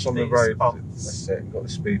 but what's on the road? That's it. You've got the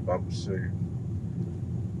speed bumps too.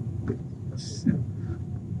 That's it.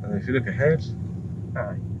 And if you look ahead,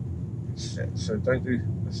 that's it. So don't do.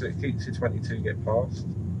 That's it. Keep to 22. Get past.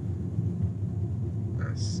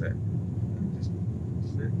 That's it. That's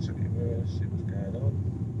it. Check your mirror. See what's going on.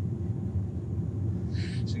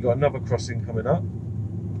 So you've got another crossing coming up.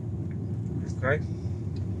 Okay.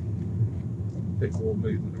 A bit more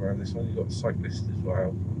movement around this one. You've got a cyclist as well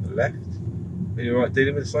on the left. Are you alright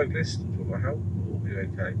dealing with the cyclist? Do you want my help? Or are you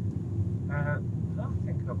okay? I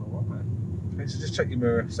think I'm alright. Okay, so just check your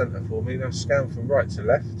mirror centre for me. Now scan from right to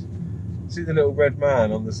left. See the little red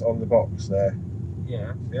man on the box there?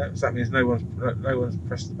 Yeah. Yeah, so that means no one's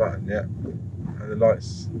pressed the button yet. And the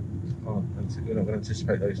lights aren't, we're not going to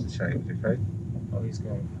anticipate those to change, okay? Oh, he's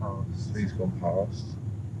going past. So he's gone past.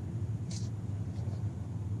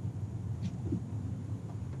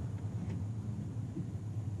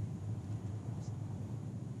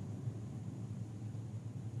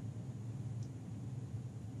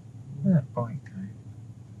 Where'd that bike go?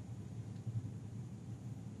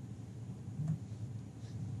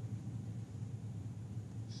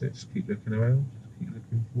 So just keep looking around, just keep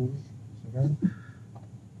looking forward, around.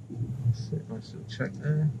 That's it, nice little check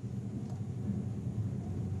there.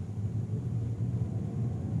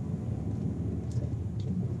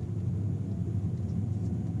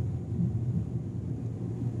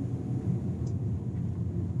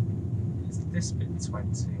 Is this bit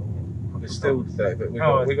 20 or? It's still there, but we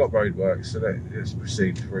got roadworks, so let's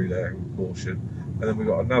proceed through there with caution. And then we've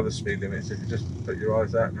got another speed limit, so if you just put your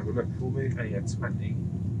eyes out and have a look for me. Oh yeah, 20.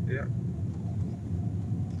 Yeah.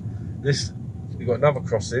 This, you've got another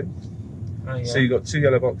crossing. Oh yeah. So you've got 2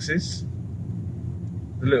 yellow boxes.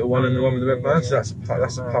 The little one and the one with the red man, so that's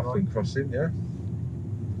a puffing crossing, yeah.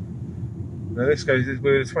 Now this goes,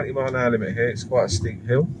 we're at a 20-mile-an-hour limit here, it's quite a steep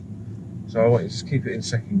hill. So I want you to keep it in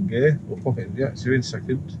second gear, or pop it, yeah, so you're in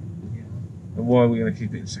second. Yeah. And why are we going to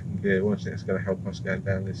keep it in second gear? Well, I think it's going to help us going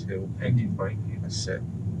down this hill. Engine braking. That's it.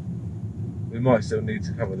 We might still need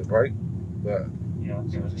to cover the brake, but yeah,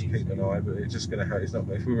 so we'll just keep an eye, but it's just going to help. It's not,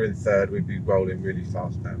 if we were in third, we'd be rolling really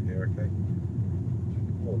fast down here, okay?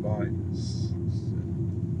 More lights.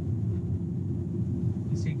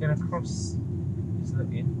 Is he going to cross? He's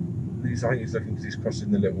looking. I think he's looking because he's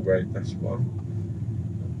crossing the little road, that's why.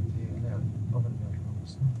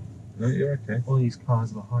 No, you're okay. All these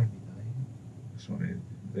cars behind me, though. That's right,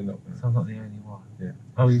 they're not going to. So I'm not the only one. Yeah.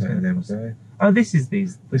 Oh, he's going to cross. Oh, this is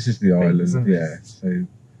these. This is the island, yeah. So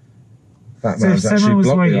that so man's if actually someone was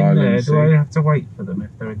blocked the waiting island. there, see? do I have to wait for them if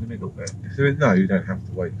they're in the middle bit? If they're in, no, you don't have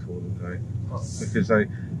to wait for them, though. Oh. Because they,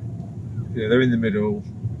 yeah, they're in the middle.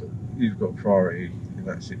 You've got priority in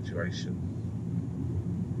that situation.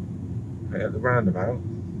 Okay, at the roundabout,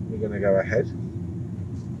 we're going to go ahead.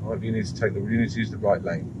 Right, you need to use the right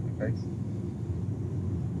lane. Okay.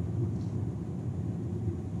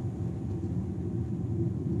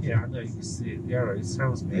 Yeah, I know. You can see it. The arrow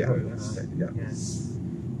tells me. Yeah, That's it. yeah.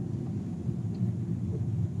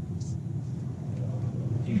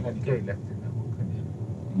 You can only go left in that one, can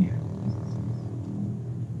you? Yeah.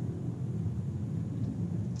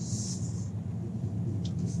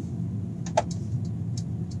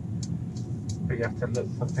 But you have to look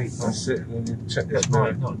for people. That's it. And then you check this that mirror.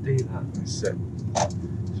 might not do that. That's it.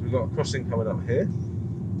 So we've got a crossing coming up here.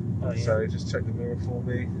 Oh, yeah. So just check the mirror for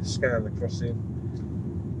me, scan the crossing,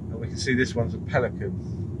 and we can see this one's a pelican.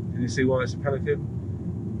 Can you see why it's a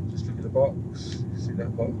pelican? Just look at the box. You see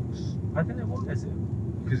that box? I don't know what is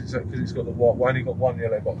it. Because it's got the only got one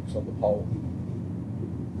yellow box on the pole.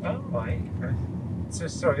 Oh right. Okay. So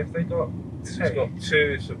sorry, if they got If two. it's got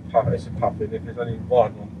two, it's a puffin. If there's only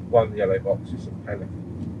one yellow box, it's a pelican.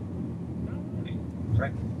 Oh,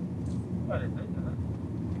 right. Okay. I didn't know that.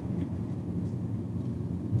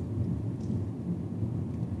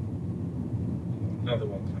 Another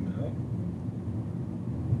one coming up.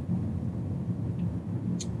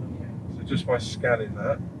 Oh, yeah. So just by scanning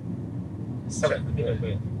that, It's something in the middle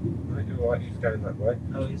bit. right, you're right, he's going that way.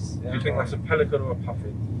 Oh, it's. Do you think that's a pelican or a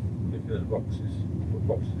puffin? Looking at the boxes. What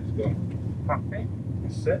boxes it's got? puppy?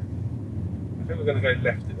 That's it. I think we're going to go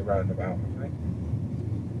left at the roundabout, okay?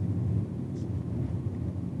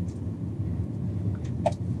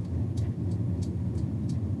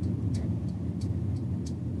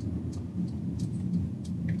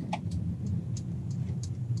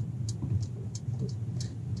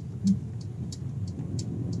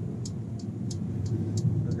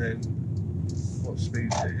 And then, what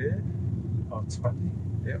speed is it here? Oh, 20.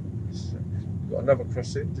 Yep. So we've got another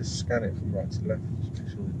crossing, just scan it from right to left, just make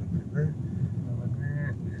sure there's nothing there.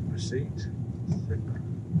 And proceed.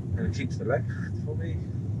 And keep to the left for me.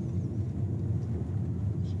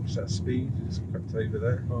 Just watch that speed, just crept over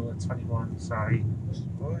there. Oh, 21, sorry. That's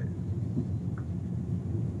right.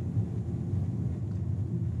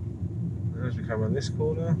 And as we come around this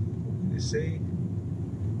corner, what can you see?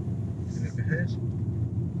 Can you look ahead?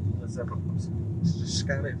 The zebra crossing. Just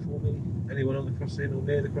scan it for me. Anyone on the crossing or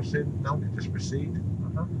near the crossing? No. Just proceed.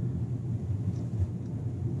 Uh-huh.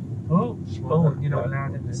 Oh, Smart oh, man. you're not Right.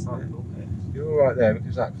 allowed in this side. Okay. You're all right there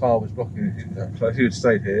because that car was blocking it. If you had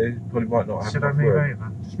stayed here, you probably might not have Should I enough move room.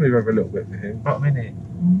 over? Just move over a little bit for him. But I'm in it.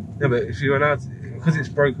 Yeah, but if you're allowed, because it's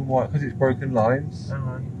broken lines,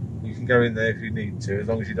 Alright. you can go in there if you need to, as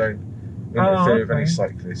long as you don't Oh, interfere with any okay.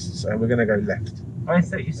 cyclists. And we're going to go left. I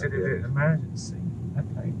thought you said it was an emergency.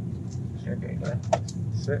 Okay. Okay, left.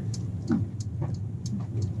 That's it.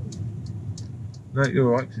 No, you're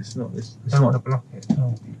right. 'Cause it's not. It's Don't want not. to block it.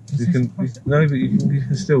 Oh. You can. No, but you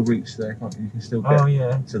can still reach there, can't you? You can still get Oh,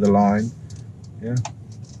 yeah. to the line. Yeah. Okay.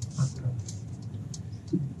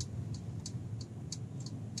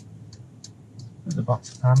 At the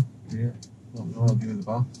bottom. Yeah. Not arguing with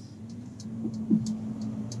the bus.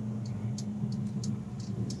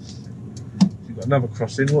 You've got another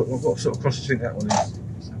crossing. What sort of crossing do you think that one is?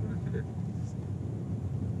 Let's have a look at it.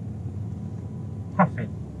 Puffin.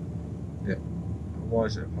 Yeah. Why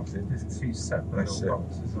is it a puffin? There's two separate That's little it.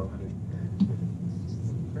 boxes on it.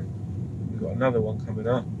 Okay. You've got another one coming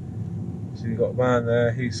up. So you've got a man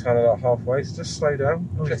there, he's kind of like halfway, so just slow down.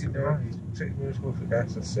 Oh, check he's in the mirror. road. Check your mirrors, go for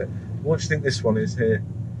gas, that's it. What do you think this one is here?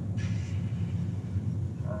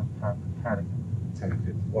 Pelican.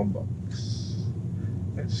 one box.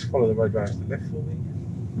 Let's just follow the road round to the left for me.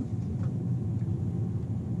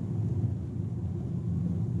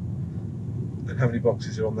 And how many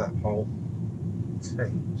boxes are on that pole?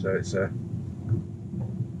 2. So it's a.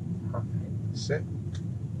 Okay. That's it.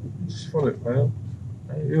 Just follow it, Whale.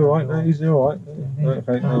 You alright? No, he's alright.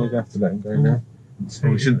 Okay, now we have to let him go now. Oh,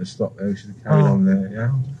 we shouldn't have stopped there, we should have carried on there,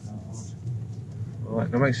 yeah? Alright,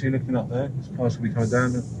 now make sure you're looking up there, because cars will be coming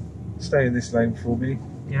down. Stay in this lane for me.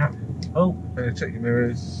 Yeah. Oh. Check your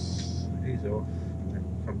mirrors. Ease off. And then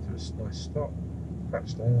come to a nice stop.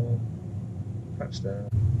 Clutch down. Clutch down.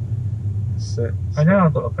 That's it. I know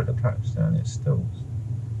I've got to put the clutch down, it stalls.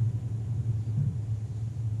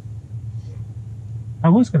 I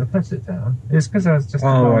was going to put it down. It's because I was just.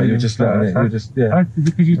 Oh, right, you were just letting it. You were just, yeah.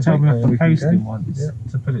 Because you told me after posting once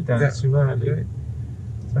to put it down too early. Okay.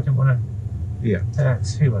 So I didn't want to do that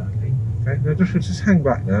too early. Okay, now just hang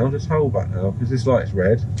back now, just hold back now, because this light's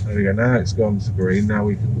red. There we go, now it's gone to green, now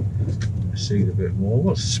we can proceed a bit more.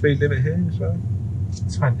 What's the speed limit here as well?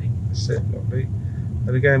 20. That's it, lovely.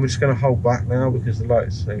 And again, we're just going to hold back now, because the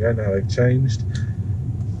lights, there you go, now they've changed.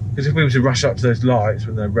 Because if we were to rush up to those lights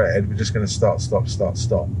when they're red, we're just going to start, stop. So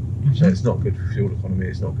it's not good for fuel economy,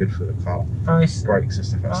 it's not good for the car. Brakes and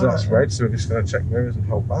stuff like that. So that's red, so we're just going to check mirrors and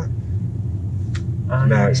hold back.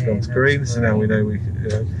 Now it's gone to green, so now we know we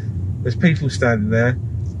can, there's people standing there,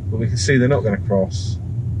 but we can see they're not going to cross.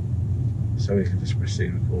 So we can just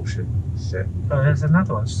proceed with caution. That's it. Oh, there's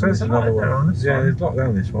another one. So there's another one on this one. Yeah, there's a lot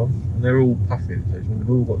down this one. And they're all puffing. They've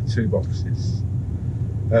all got the 2 boxes.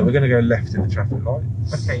 We're going to go left in the traffic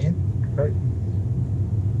lights. Okay, yeah. Okay.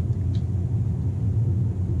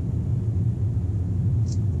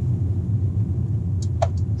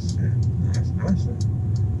 That's nice.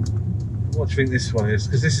 What do you think this one is?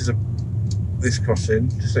 Because this is this crossing,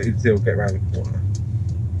 just let you deal, get around the corner.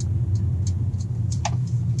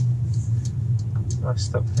 I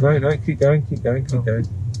stopped. No, keep going. Alright.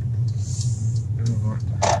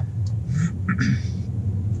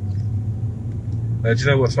 Do you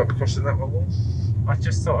know what type of crossing that one was? I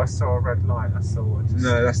just thought I saw a red light.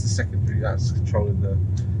 No, that's the secondary. That's controlling the.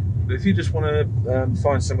 But if you just want to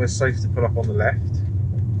find somewhere safe to pull up on the left.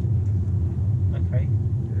 Okay.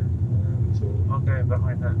 Yeah. I'll go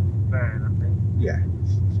behind that van, I think. Yeah,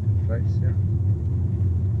 that's a good place. Yeah.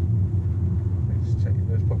 Just checking.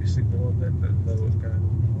 There's probably signal on there, but know what's going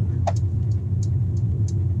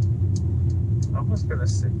on. I was going to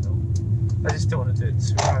signal. I just don't want to do it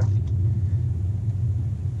too early.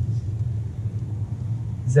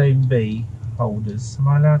 Zone B holders. Am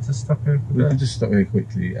I allowed to stop here? We can just stop here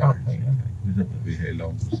quickly. Yeah. Okay. We're not going to be here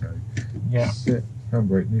long, so. Yeah. Sit,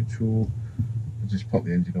 handbrake neutral, and just pop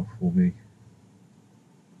the engine off for me.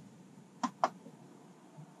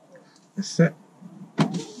 That's it.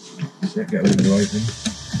 That's it. Get a little open.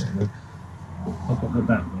 I've got the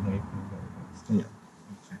back one open. Yeah.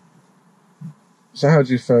 Okay. So how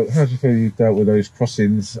do you feel you dealt with those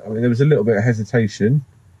crossings? I mean, there was a little bit of hesitation.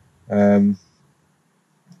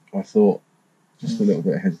 I thought just a little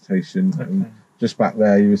bit of hesitation. Okay. Just back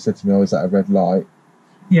there, you said to me, "Oh, is that a red light?"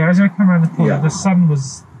 Yeah, as I come around the corner, the sun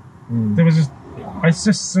was. There was just. I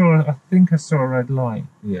think I saw a red light.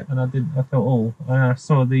 Yeah. And I thought, oh, and I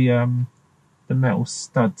saw the metal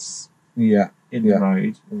studs. Yeah. In the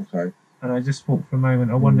road. Okay. And I just thought for a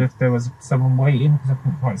moment, I wonder if there was someone waiting because I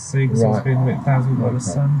couldn't quite see because I was being a bit dazzled by the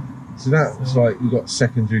sun. So that's like you got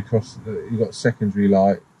secondary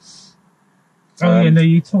lights. Oh yeah, no,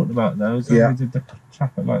 you talked about those when we did the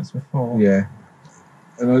traffic lights before. Yeah,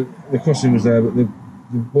 and the crossing was there, but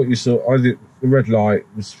what you saw, the red light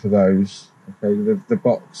was for those. Okay, the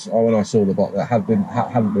box. When I saw the box that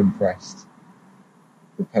hadn't been pressed,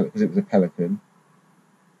 because it was a Pelican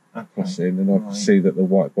crossing, and I could see that the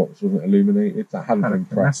white box wasn't illuminated. That hadn't been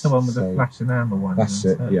pressed. That's the one with the flashing amber one. That's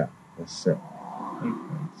it. Yeah, that's it. Okay.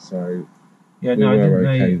 So yeah, no, I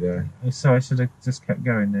didn't know. There. So I should have just kept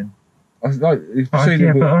going then.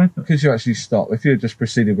 Because you actually stopped. If you had just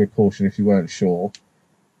proceeded with caution, if you weren't sure,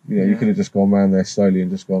 you could have just gone round there slowly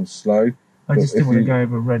and just gone slow. I just didn't want to go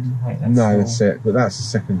over red light. That's it. But that's a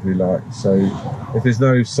secondary light. So if there's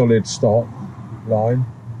no solid stop line,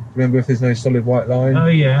 remember if there's no solid white line? Oh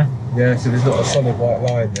yeah. Yeah. So there's not a solid white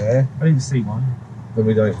line there. I didn't see one. Then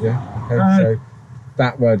we don't. Yeah. Okay. So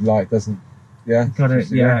that red light doesn't. Yeah. Got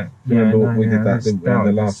it. Yeah. Remember we did that, didn't we, in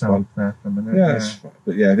the last one?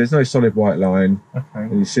 But yeah, there's no solid white line. Okay.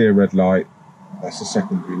 And you see a red light, that's a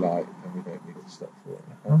secondary light, and we don't need to stop for it.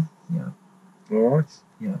 Okay? Yeah. All right.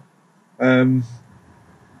 Yeah.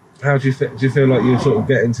 How do you feel? Do you feel like you're sort of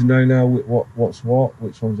getting to know now what's what,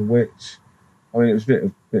 which ones are which? I mean, it was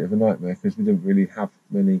a bit of a nightmare because we didn't really have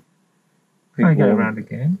many Can I go around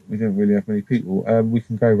again? We don't really have many people. We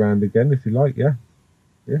can go around again if you like, yeah.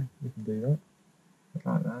 Yeah, we can do that. I'd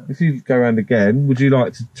like that. If you go around again, would you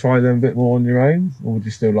like to try them a bit more on your own, or would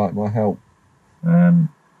you still like my help?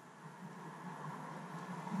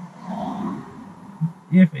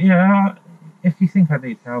 Yeah, if you think I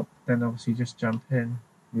need help, then obviously just jump in.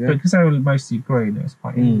 Yeah. But because they were mostly green, it was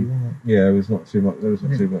quite easy, wasn't it? Yeah, there was not too much. There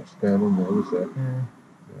wasn't too much going on there, was there? Yeah.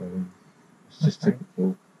 It's just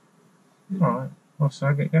typical. All right. Well, shall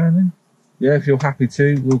I get going then? Yeah, if you're happy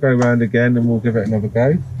to, we'll go round again and we'll give it another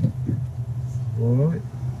go. All right.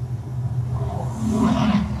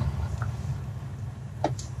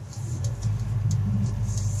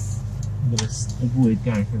 I'm going to avoid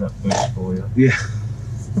going through that bush for you. Yeah.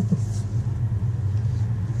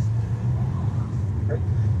 Okay.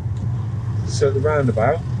 So at the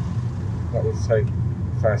roundabout, that will take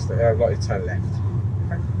fast. I'd like to turn left.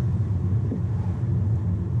 Okay.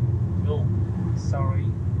 Oh, sorry.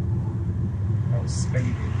 I was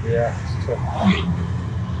speeding. Yeah, it's 20.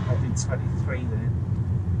 I did 23 then.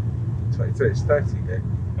 23, it's 30 then.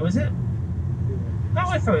 Oh, is it? No,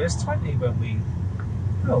 I thought it was 20 when we...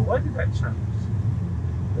 Oh, why did that change?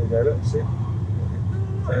 There you go, look, see?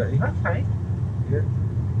 30. Okay. Yeah.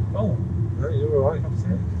 Oh. No, you're alright.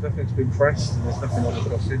 Nothing's been pressed and there's nothing on the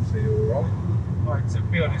crossing, so you're alright. Right, to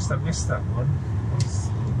be honest, I missed that one.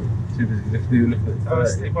 Too busy looking at the 30. I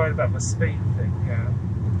was worried about my speed thing, yeah.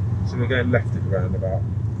 So we're going left at the roundabout.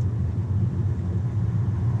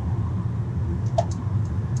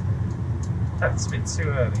 That's a bit too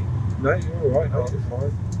early. No, you're alright, no, you're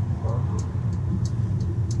fine.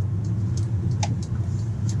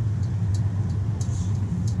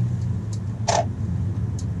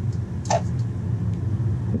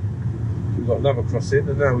 We've got another crossing,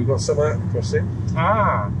 and now we've got some out crossing.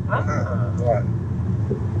 Right.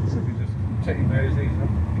 So if you just check your nose,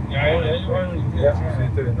 Yeah, so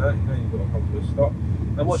you're doing that, you know you've got to come to a stop.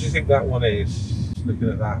 And what do you think that one is? Looking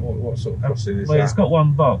at that, what sort of crossing is that? Well, it's got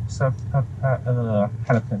one box,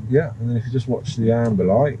 Pelican. Yeah, and then if you just watch the amber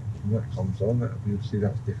light, and that comes on, you'll see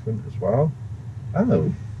that's different as well.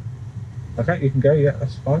 Oh. Okay, you can go, yeah,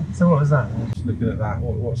 that's fine. So what was that? Just looking at that,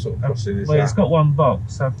 what sort of crossing is that? Well, it's got one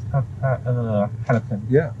box, Pelican.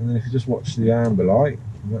 Yeah, and then if you just watch the amber light,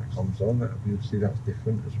 and that comes on, you'll see that's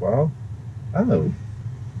different as well. Oh.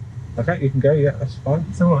 Okay, you can go, yeah, that's fine.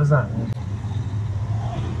 So what was that?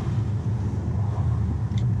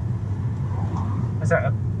 Is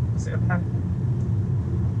it a Pelican?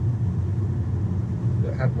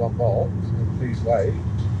 It had one box, and please wait.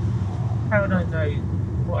 How would I know?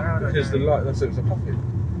 Because the light, that's it was a puppet.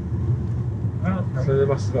 Oh, okay. So they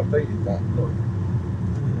must have updated that.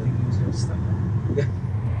 Yeah.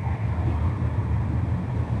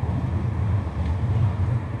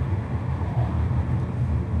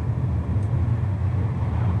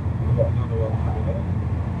 We've got another one coming on.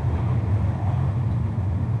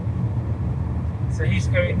 So he's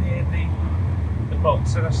going near the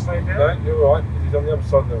box, so let's slow down? No, you're right, because he's on the other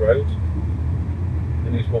side of the road.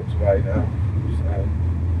 And he's walked away now.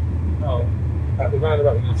 So, at the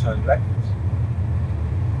roundabout, we're going to turn left.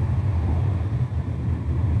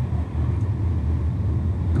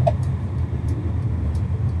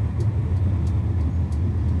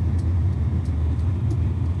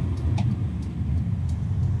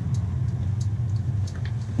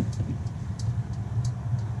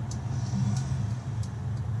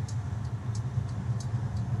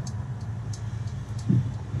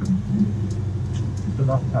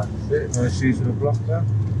 Blocker. That's it, nice use of a blocker.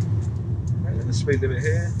 And the speed limit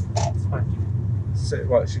here. So,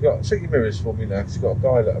 right, so set your mirrors for me now, because you've got a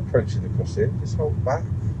guy that approaching the crossing. Just hold back.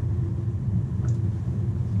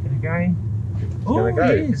 Gonna go. Oh,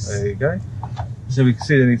 yes. There you go. So we can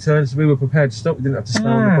see any turns. So we were prepared to stop. We didn't have to slam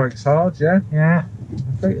on the brakes hard, yeah? Yeah.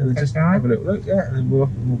 Okay, and then just have a little look, yeah, and then we'll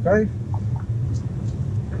go.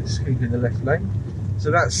 Just keep in the left lane. So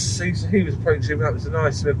that's, he was approaching, that was a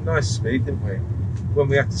nice speed, didn't we? When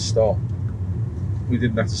we had to stop. We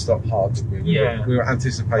didn't have to stop hard, did we? We were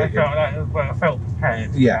anticipating. I felt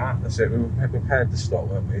prepared. Yeah, that's it. We were prepared to stop,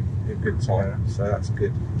 weren't we? In good time. Yeah. So that's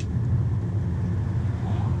good.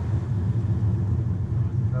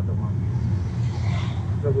 Another one.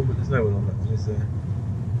 No, but there's no one on that one, is there?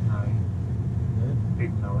 No. No?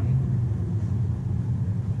 Big noise.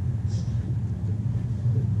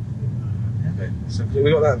 Okay. So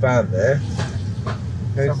we got that van there.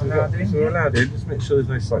 Okay, so we're allowed in. Just make sure there's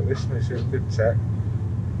no cyclists. Make sure it's a good check.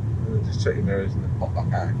 And then just check your mirrors and then pop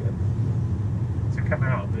back out again. To come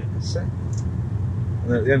out of it. That's it. And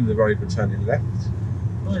then at the end of the road, we're turning left.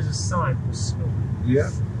 There's a sign for school.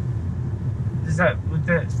 Yeah. Is that a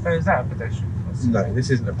pedestrian crossing? crossing. No, this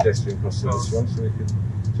isn't a pedestrian crossing, this one, so we can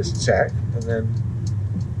just check and then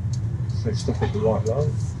so stop at the white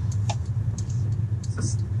line.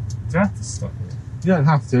 Do I have to stop it? You don't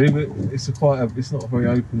have to, but it's it's not a very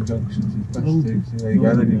open junction, so it's best to. So there you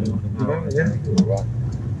go, then you go, yeah, alright.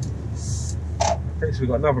 Okay, so we've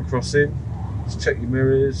got another crossing. Let's check your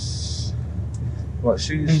mirrors. Right,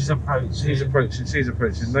 he's approaching. She's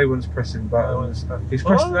approaching. No one's pressing buttons. He's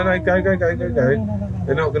pressing. No, go.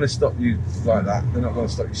 They're not going to stop you like that. They're not going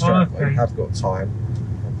to stop you straight away. You have got time.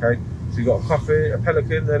 Okay, so you've got a puppy, a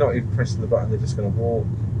pelican. They're not even pressing the button. They're just going to walk.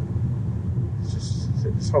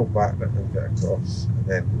 Just hold back, let them get across, and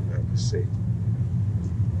then we'll proceed.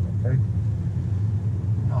 Okay.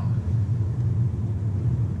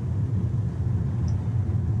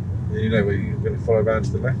 You know where you're going to follow around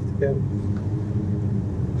to the left again.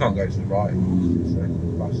 Can't go to the right, so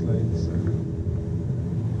bus lanes. So.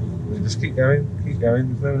 We'll just keep going. There's no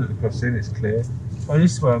one at the crossing, it's clear. Oh,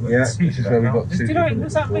 this is where I've got this is where we got two.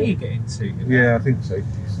 Was that me getting to? Yeah, I think so.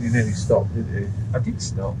 You nearly stopped, didn't you? I did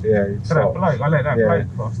stop. Yeah, you stopped. I let that bloke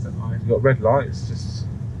cross, didn't I? You got red lights, just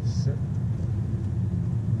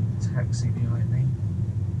taxi behind me.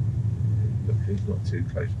 Look, he's not too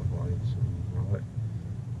close behind. So, right.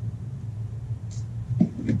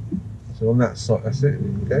 So on that side, that's it.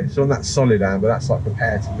 Okay. So on that solid amber, that's like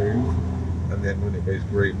prepare to move, and then when it goes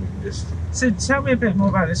green, we can just. So tell me a bit more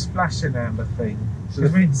about this flashing amber thing. So we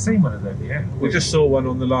haven't seen one of them yet. We just saw one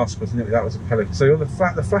on the last crossing. That was a pelican. So on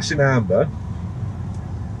the flashing amber,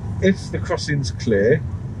 if the crossing's clear,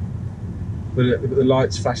 but the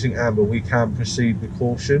light's flashing amber, we can proceed with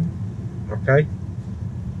caution. Okay.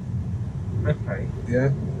 Okay.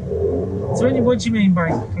 Yeah. So what do you mean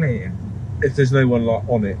by clear? If there's no one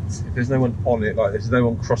on it, like there's no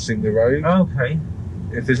one crossing the road. Okay.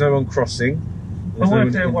 If there's no one crossing, But what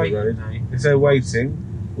if they're waiting? If they're waiting,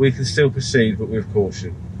 we can still proceed, but with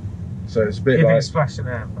caution. So it's a bit like if it's flashing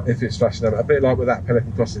amber. If it's flashing amber, a bit like with that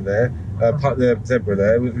pelican crossing there, the zebra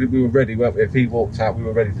there. We were ready, weren't we? If he walked out, we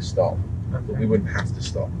were ready to stop, but we wouldn't have to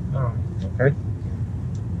stop. Alright. Okay.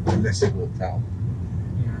 Unless he walked out.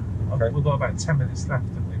 Yeah. Okay. We've got about 10 minutes left,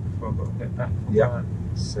 haven't we, before I've got to get back from work.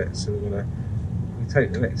 So we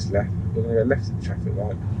take the next left. We're going to go left of the traffic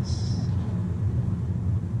light.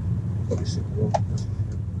 Probably simple.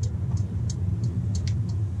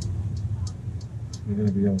 We're going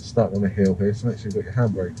to be starting on a hill here, so make sure you've got your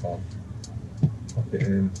handbrake on. Pop it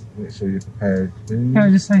in, make sure you're prepared. Can I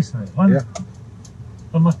just say something?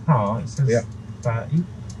 On my car, it says 30.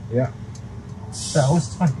 Yeah. That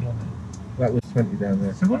was 20 on it. That was 20 down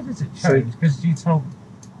there. So why does it change? Because you told...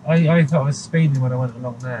 I thought I was speeding when I went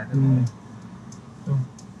along there, didn't I? So,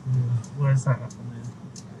 where's that happening?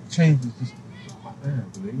 It changes just back there, I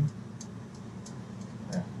believe.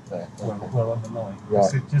 Yeah, there. Well, on the line. Right.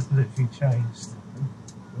 So it just literally changed.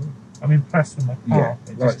 I'm impressed with my car.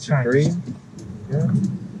 Yeah, it lights just are changed. green. Yeah.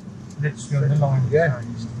 Literally on the line. Yeah.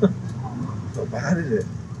 Changed. Not bad, is it?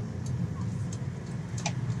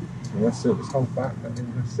 Well, that's it. Let's hold back. I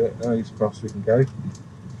think that's it. Now he's crossed. We can go.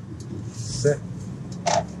 That's it.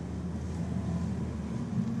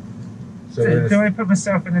 So do I put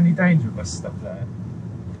myself in any danger if I stop there?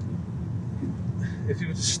 If you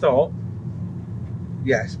were to stop,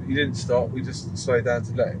 yes, but you didn't stop. We just slowed down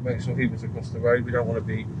to make sure he was across the road. We don't want to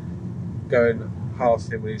be going past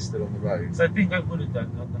him when he's still on the road. So I think I would have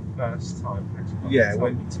done on the first time. Actually, yeah, you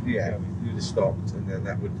would have stopped, and then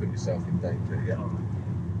that would put yourself in danger. Yeah. All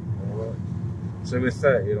right. So we're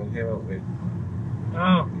 30 along here, aren't we?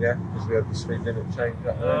 Oh. Yeah, because we had the speed limit change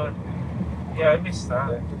up there. Yeah, I missed that.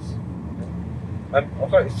 Yeah,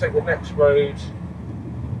 I'd like to take the next road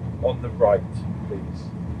on the right, please.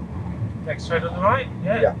 Next road on the right?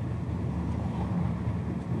 Yeah. Yeah.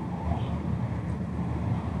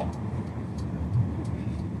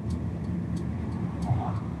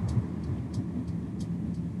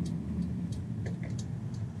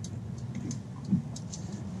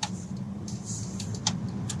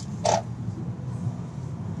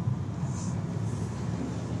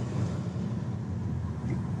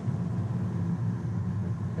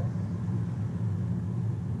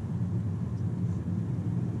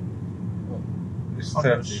 I'm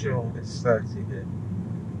not sure. It's 30 here.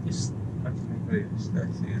 It's, okay. It's 30,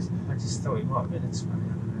 isn't it? I just thought it might have been a 20. I don't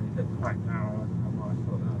know. It looked quite narrow. I don't know why I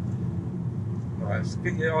thought that. Right, let's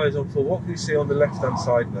get your eyes on for what can you see on the left hand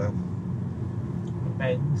side now? The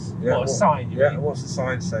bends. Yeah, what a sign, you mean? What's the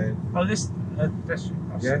sign saying? Oh, this pedestrian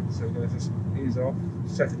crossing. Yeah, so we're going to just ease off,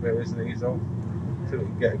 set the mirrors and ease off so we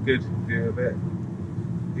can get a good view of it.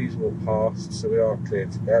 He's walked past, so we are clear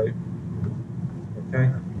to go. Okay?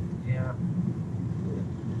 Yeah.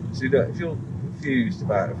 So look, if confused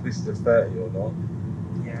about if this is a 30 or not.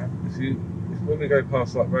 Yeah. When we go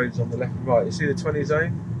past like roads on the left and right, you see the 20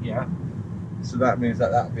 zone? Yeah. So that means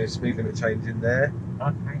that that'll be a speed limit change in there.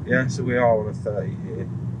 Okay. Yeah, so we are on a 30 here.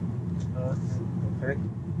 Okay.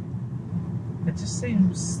 It just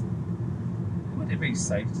seems. Would it be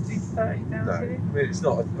safe to do 30 down No, here? I mean it's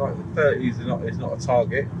not like the 30 is not a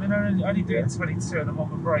target. I mean, I'm only doing 22 and I'm on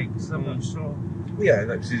the brakes, so I'm not sure. Yeah,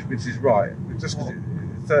 no, which is right. But just because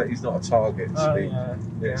 30 is not a target speed.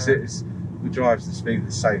 We drive the speed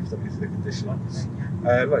that's safe, subject to the conditions.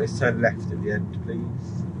 Okay, let's turn left at the end,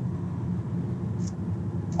 please.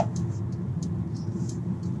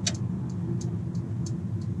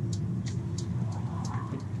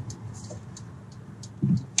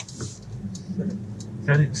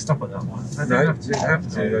 So I didn't stop at that one. No, you didn't have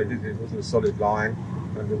to. It wasn't a solid line,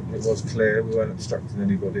 and it was clear. We weren't obstructing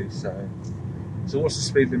anybody. So what's the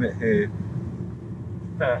speed limit here?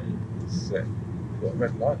 30. So we've got a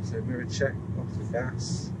red light, so mirror check off the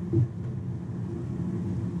gas.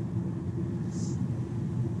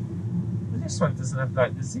 Well, this one doesn't have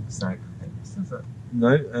like the zigzag things, does it?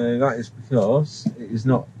 No, that is because it is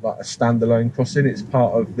not like a standalone crossing. It's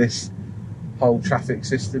part of this whole traffic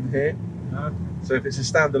system here. Okay. So if it's a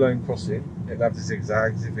standalone crossing, it'll have the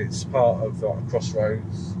zigzags. If it's part of like a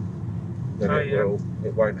crossroads, then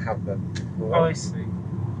it won't have them. Oh, I see.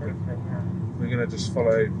 Okay, yeah. We're going to just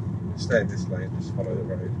stay in this lane, just follow the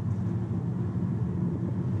road.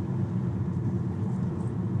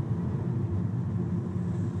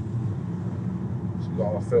 So we've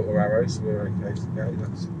got our filter arrow, so we're okay to go.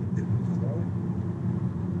 That's right.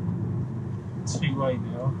 Two-way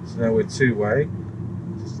now. So now we're two-way.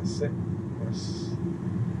 Just a sec. Yes.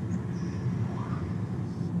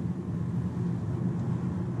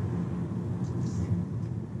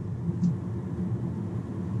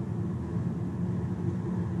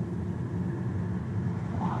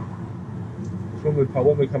 When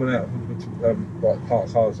we're coming out of like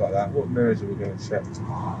parked cars like that, what mirrors are we going to check?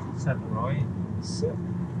 Centre right. That's it.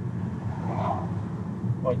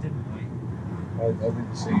 Why didn't we? I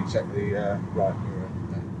didn't see you check the right mirror.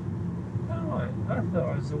 Oh, right. I thought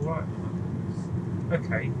I was alright.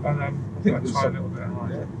 Okay, I'll try a little bit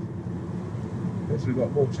higher. Yeah. So we've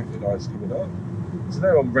got more traffic lights coming up. So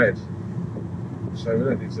they're on red. So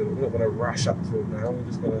we're not going to rush up to them now.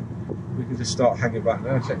 We can just start hanging back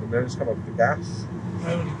now, check the mirrors, come up with the gas.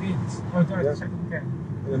 I already did. Oh, do I have to check them again?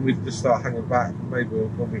 And then we can just start hanging back. Maybe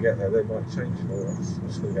when we get there, they might change for us. I'm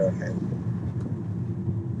just going to go ahead.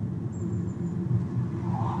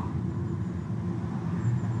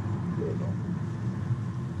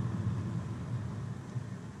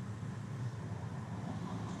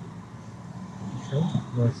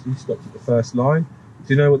 Nice, you stopped at the first line.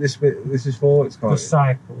 Do you know what this is for? It's kind of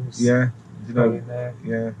cycles. Yeah. Do you know? There.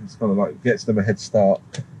 Yeah, it's kind of like gets them a head start,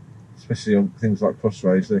 especially on things like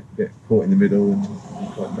crossroads. They can get caught in the middle and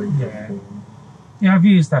quite dangerous. Yeah, I've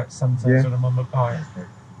used that sometimes when I'm on my bike. Do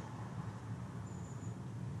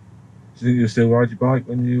you think you'll still ride your bike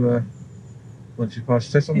when you once you pass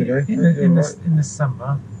your test on the go? In the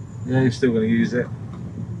summer. Yeah, you're still going to use it.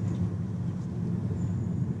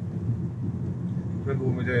 Remember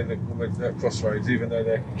when we're doing crossroads, even though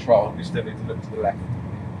they're controlled, we still need to look to the left.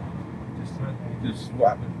 Just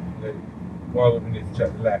what happened? Why would we need to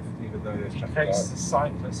check the left, even though there's traffic lights? In case the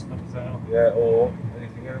cyclist comes out. Yeah, or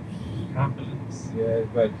anything else. Ambulance. Yeah,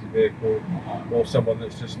 emergency vehicle, or someone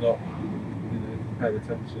that's just not paying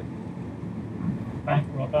attention. Bank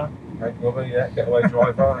robber. Bank robber, yeah, getaway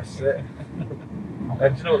driver, that's it. Do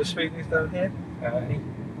you know what the speed is down here?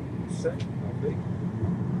 That's it, lovely.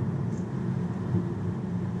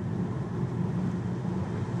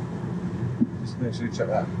 Just make sure you check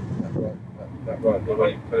that right, the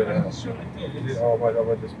way you put it out. I'm sure I did. Oh,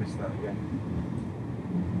 I just missed that again.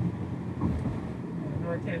 No,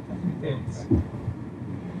 I did, definitely did. Sorry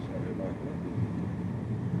about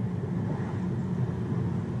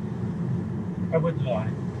I wouldn't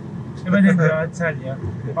lie. If I didn't do it, I'd tell you.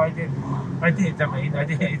 If I did. I did.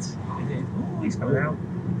 Oh, he's coming out.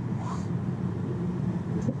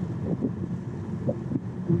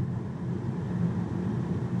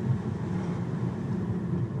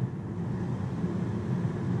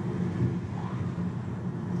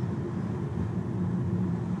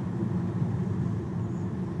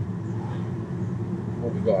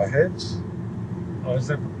 what we've got ahead. Oh, is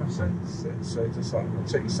that the crossing? So just like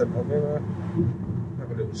check your centre mirror,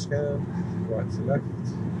 have a little scan, right to left,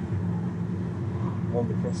 on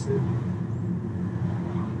the crossing.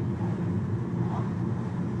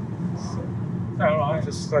 So, Alright.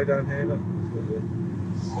 just stay down here, look.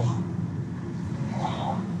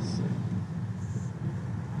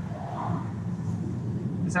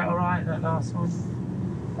 Was that alright, that last one?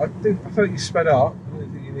 I thought you sped up. I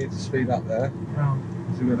don't think you need to speed up there. Oh.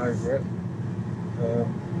 As we went over it.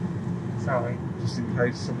 Sorry. Just in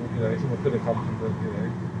case someone could have come from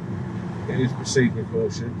the, it is proceed with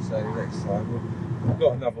caution, so next time we've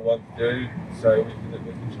got another one to do, so we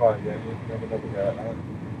can try again, we can have another go at that.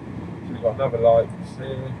 So we've got another light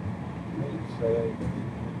here,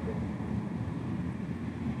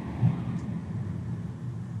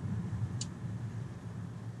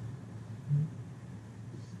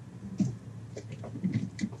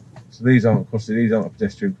 so these aren't a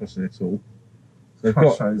pedestrian crossing at all. They've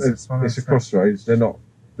crossroads, it's a crossroads. They're not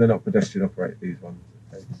pedestrian operated, these ones.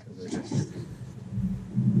 Okay, so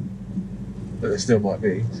but there still might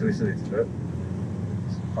be, so we still need to look.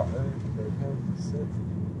 That's it.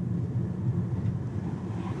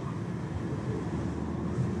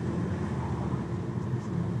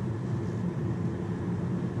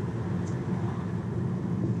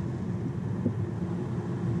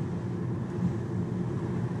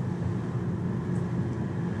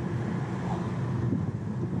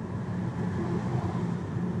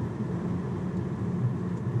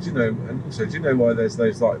 And also, do you know why there's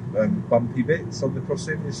those like bumpy bits on the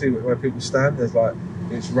crossing? You see where people stand. There's like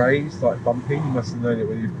it's raised, like bumpy. You must have known it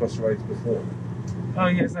when you've crossed the roads before. Oh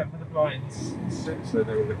yeah, is that for the blinds? So they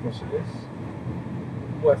know where the crossing is.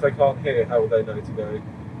 What if they can't hear? How will they know to go?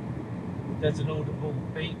 There's an audible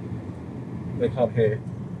beep. They can't hear.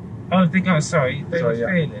 Oh, they can't. Sorry, they were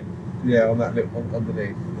feeling. Yeah, on that little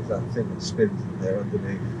underneath. There's that thing that spins there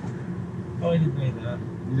underneath. Oh, I didn't know that.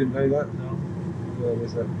 You didn't know that? No. Well,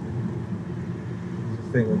 there's a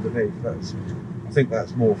thing underneath. I think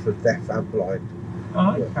that's more for deaf and blind.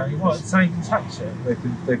 Oh, okay. What? So you can touch it? They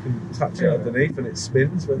can touch it underneath, and it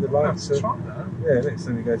spins when the lights are. Try that. Yeah, next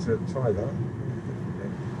time you go to try that.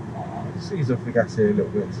 Just ease off the gas here a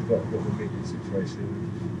little bit. So you've got a little immediate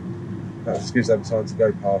situation. That just gives them time to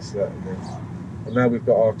go past that, and now we've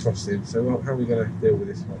got our crossing. So how are we going to deal with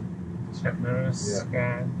this one? Check mirrors,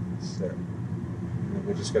 scan. That's it.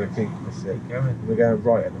 We're just going to keep going. We're going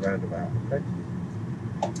right at the roundabout, okay?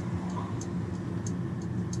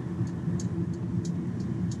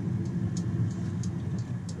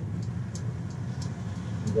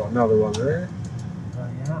 We've got another one there. Oh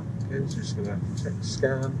yeah. Okay, so just going to check the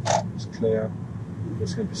scan. It's clear. We're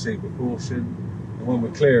just going to proceed with caution. And when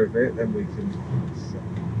we're clear of it, then we can.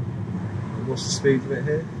 What's the speed limit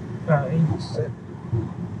here? 30.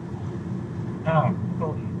 Oh,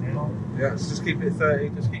 40. Yeah, so just keep it at 30.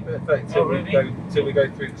 Just keep it at 30 till we go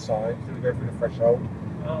through the side, till we go through the threshold.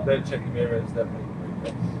 Oh. Then check the mirrors, then make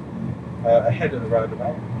progress. Ahead of the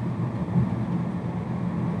roundabout.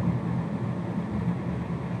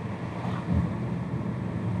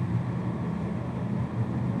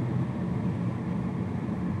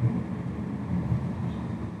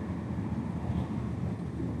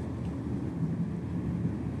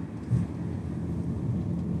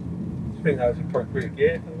 I think that was appropriate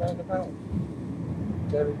gear for the roundabout.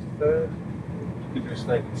 Going into third. Give you a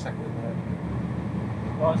snake in second there.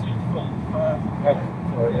 Why is it full?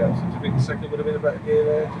 Sorry, yeah. So do you think the second would have been a better gear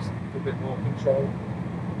there? Just a bit more control.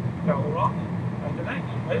 Felt alright. I don't know,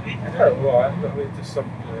 maybe. It felt alright, but I mean, just some,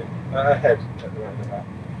 ahead at the roundabout.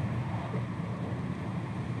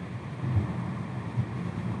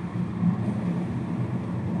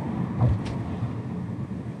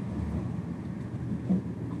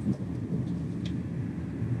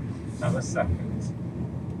 That was second.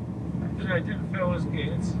 I didn't feel as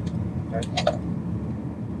good. Okay.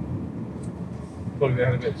 Probably we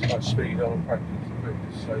had a bit too much speed on practice. We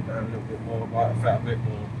just slowed down a little bit more. I felt a bit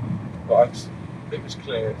more, but it was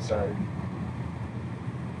clear. So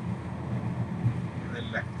and then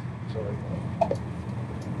left. Sorry.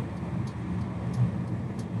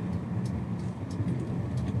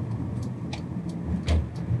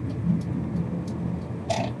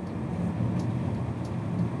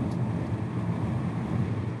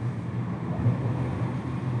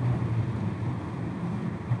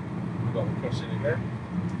 Crossing again.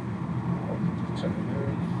 Just check the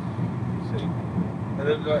mirrors. See. And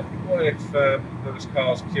then, like, what if there was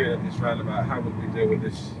cars queuing at this roundabout? How would we deal with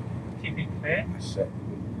this? Keep it clear. That's it.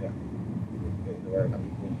 Yeah. Get in the way of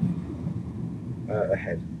people.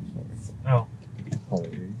 Ahead. Sorry. Oh.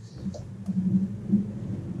 Apologies.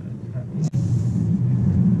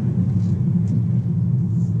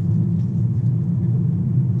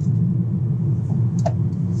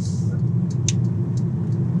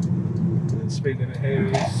 Speed limit here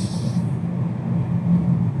is. Do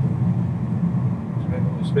you remember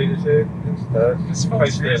what the speed is here? It's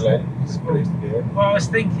basically along. Well, I was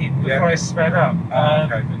thinking before I sped up.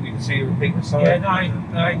 Okay, but you can see you repeat the sign. Yeah,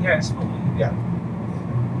 no, yeah, it's 40. Yeah.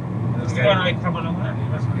 It's the one I come along earlier,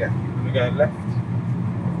 wasn't it? Yeah. We're going left.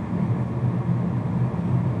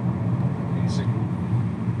 You see?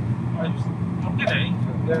 I'm gonna.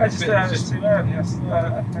 Yeah, I just thought it was too early.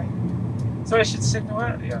 Okay. So I should signal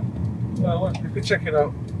earlier. Well, if we're checking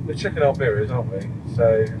our mirrors, aren't we?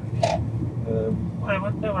 So.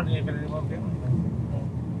 Well, no one even anyone behind me.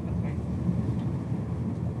 Okay.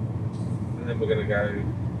 And then we're going to go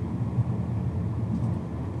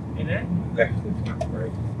In it? left into that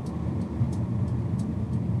road.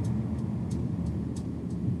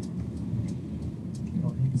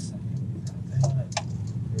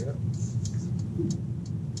 Yeah.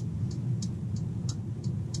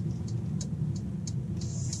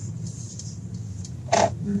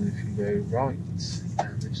 And then if you go right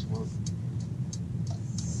down this one,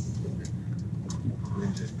 and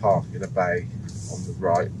then just park in a bay on the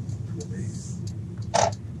right for me.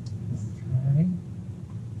 Okay.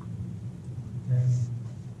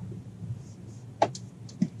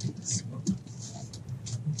 This one.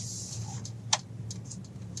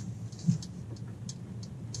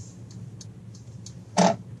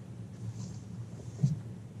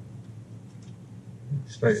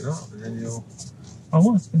 Straighten up, and then you'll. I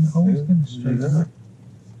was going to straighten that. up.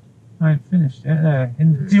 I ain't finished yet. There.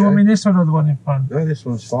 Do you want me this one or the one in front? No, this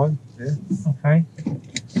one's fine. Yeah. Okay.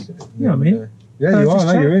 You know what I mean? Yeah, you are.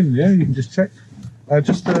 No, you're in. Yeah, you can just check. Yeah.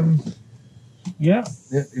 Yeah,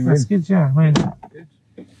 you're That's in. good. Yeah. I mean,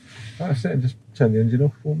 That's it. Just turn the engine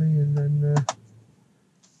off for me, and then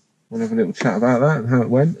we'll have a little chat about that and how it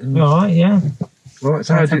went. And, all right. Yeah. right.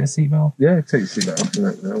 So I'll how take do the seatbelt. yeah, take your seatbelt off for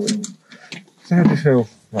that now. So how do you feel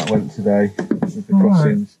that went today with the All right.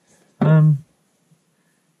 crossings?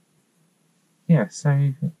 Yeah.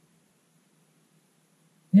 So.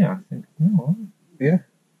 Yeah, I think. Oh, Yeah.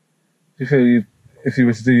 Do you feel if you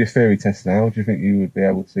were to do your theory test now, do you think you would be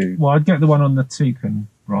able to? well, I'd get the one on the toucan,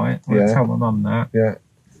 right? I'd Yeah. tell my mum that. Yeah.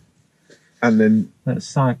 And then That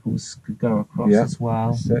cycles could go across Yeah. as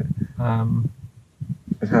well. that's it. And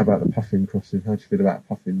how about the puffin crossing? How do you feel about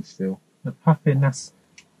puffin still? The puffin, that's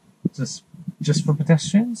just for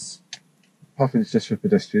pedestrians. Puffin's just for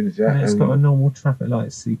pedestrians, yeah. And it's got a normal traffic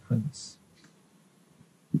light sequence.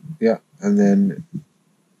 Yeah, and then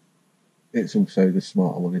it's also the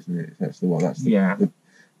smarter one, isn't it? That's the one. That's the, Yeah. the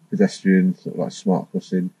pedestrian sort of like smart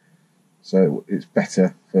crossing. So it's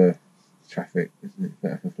better for traffic, isn't it?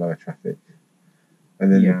 Better for flow of traffic.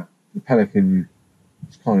 And then Yeah. the Pelican,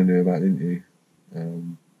 you kind of knew about, didn't you?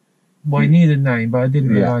 Well, I knew the name, but I didn't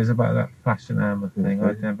Yeah. realise about that flash and amber thing. Okay.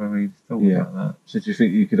 I'd never really thought Yeah. about that. So do you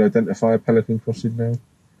think you could identify a Pelican crossing now?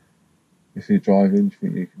 If you're driving, do you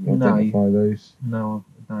think you can No. identify those? No.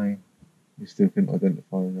 You still couldn't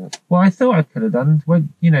identify that. Well, I thought I could have done.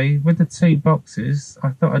 When, with the two boxes,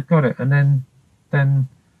 I thought I'd got it, and then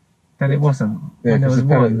it wasn't. Yeah, when there because was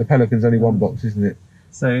one. the Pelican's only one box, isn't it?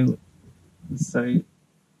 So,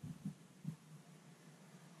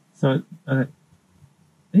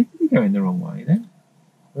 did he go in the wrong way then?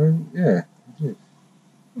 Yeah. you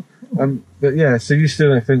did. But yeah, so you still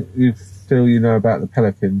don't think you feel you know about the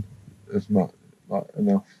Pelican as much, like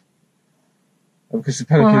enough? Because the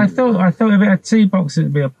Pelican. Well, I thought if it had two boxes,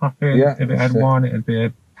 it'd be a puffin. Yeah, if it had that's it. one, it'd be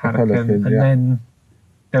a pelican. And yeah. then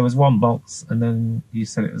there was one box, and then you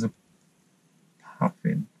said it was a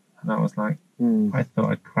puffin, and I was like, I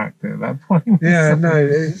thought I'd cracked it at that point. Yeah, so,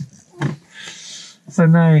 no. So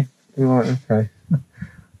no. Right, okay.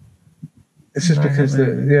 It's just No, because not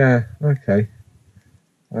really. yeah, okay.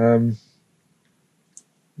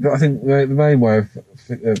 But I think the main way of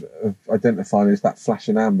identifying is that flash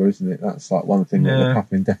and amber, isn't it? That's like one thing that the Yeah.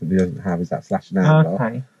 puffin definitely doesn't have, is that flash and amber.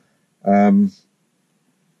 Okay.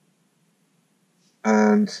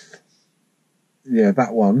 And yeah,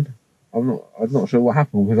 that one, I'm not sure what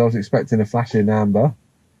happened, because I was expecting a flash in amber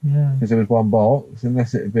Yeah. because there was one box,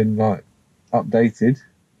 unless it had been like updated,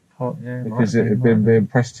 Yeah. because it had been being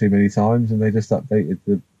pressed too many times, and they just updated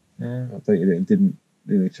it and didn't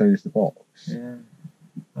change the box. Yeah.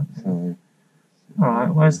 Okay. So, All right.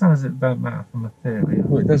 Well, as long as it don't matter from a theory.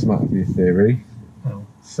 well, it does matter for your theory. Oh.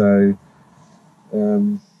 So,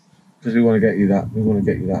 because we want to get you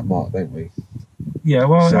that mark, don't we? Yeah.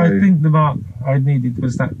 Well, So- I think the mark I needed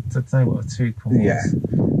was that to know what a toucan was. Yeah.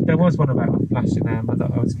 There was one about a flashing amber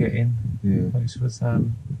that I was getting, Yeah. which was that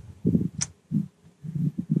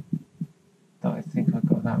I think I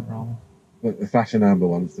got that wrong. But the flash and amber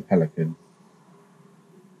one's the Pelican.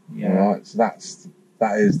 Yeah. All right. So that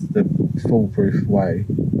is the foolproof way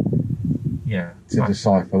Yeah. to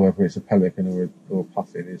decipher whether it's a Pelican or a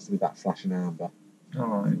puffin, is with that flash and amber.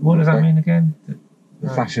 All right. What does that Okay. mean again? The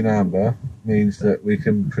flash and amber means that we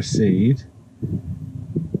can proceed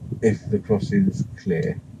if the crossing's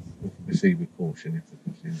clear, proceed with caution if the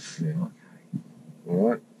crossing's clear. Okay.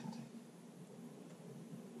 Alright.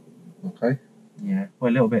 Okay. Yeah, we're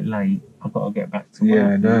a little bit late. I've got to get back to work.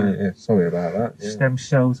 Yeah, no, yeah, sorry about that. Yeah. Them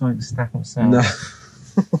shelves won't stack themselves. No.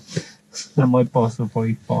 And my boss will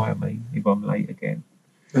probably fire me if I'm late again.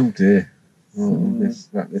 Oh dear. Oh, let's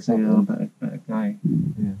wrap this up. Yeah, better go.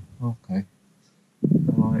 Yeah, okay.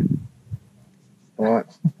 Alright. Alright.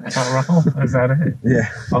 Is that right? Is that it? Yeah.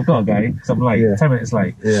 I've got to go because I'm late. Yeah. 10 minutes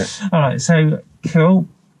late. Yeah. Alright, so cool.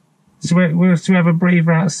 Should we have a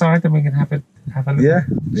breather outside, then we can have a little Yeah,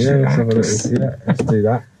 let's have a little, yeah, let's do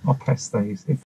that. I'll press these.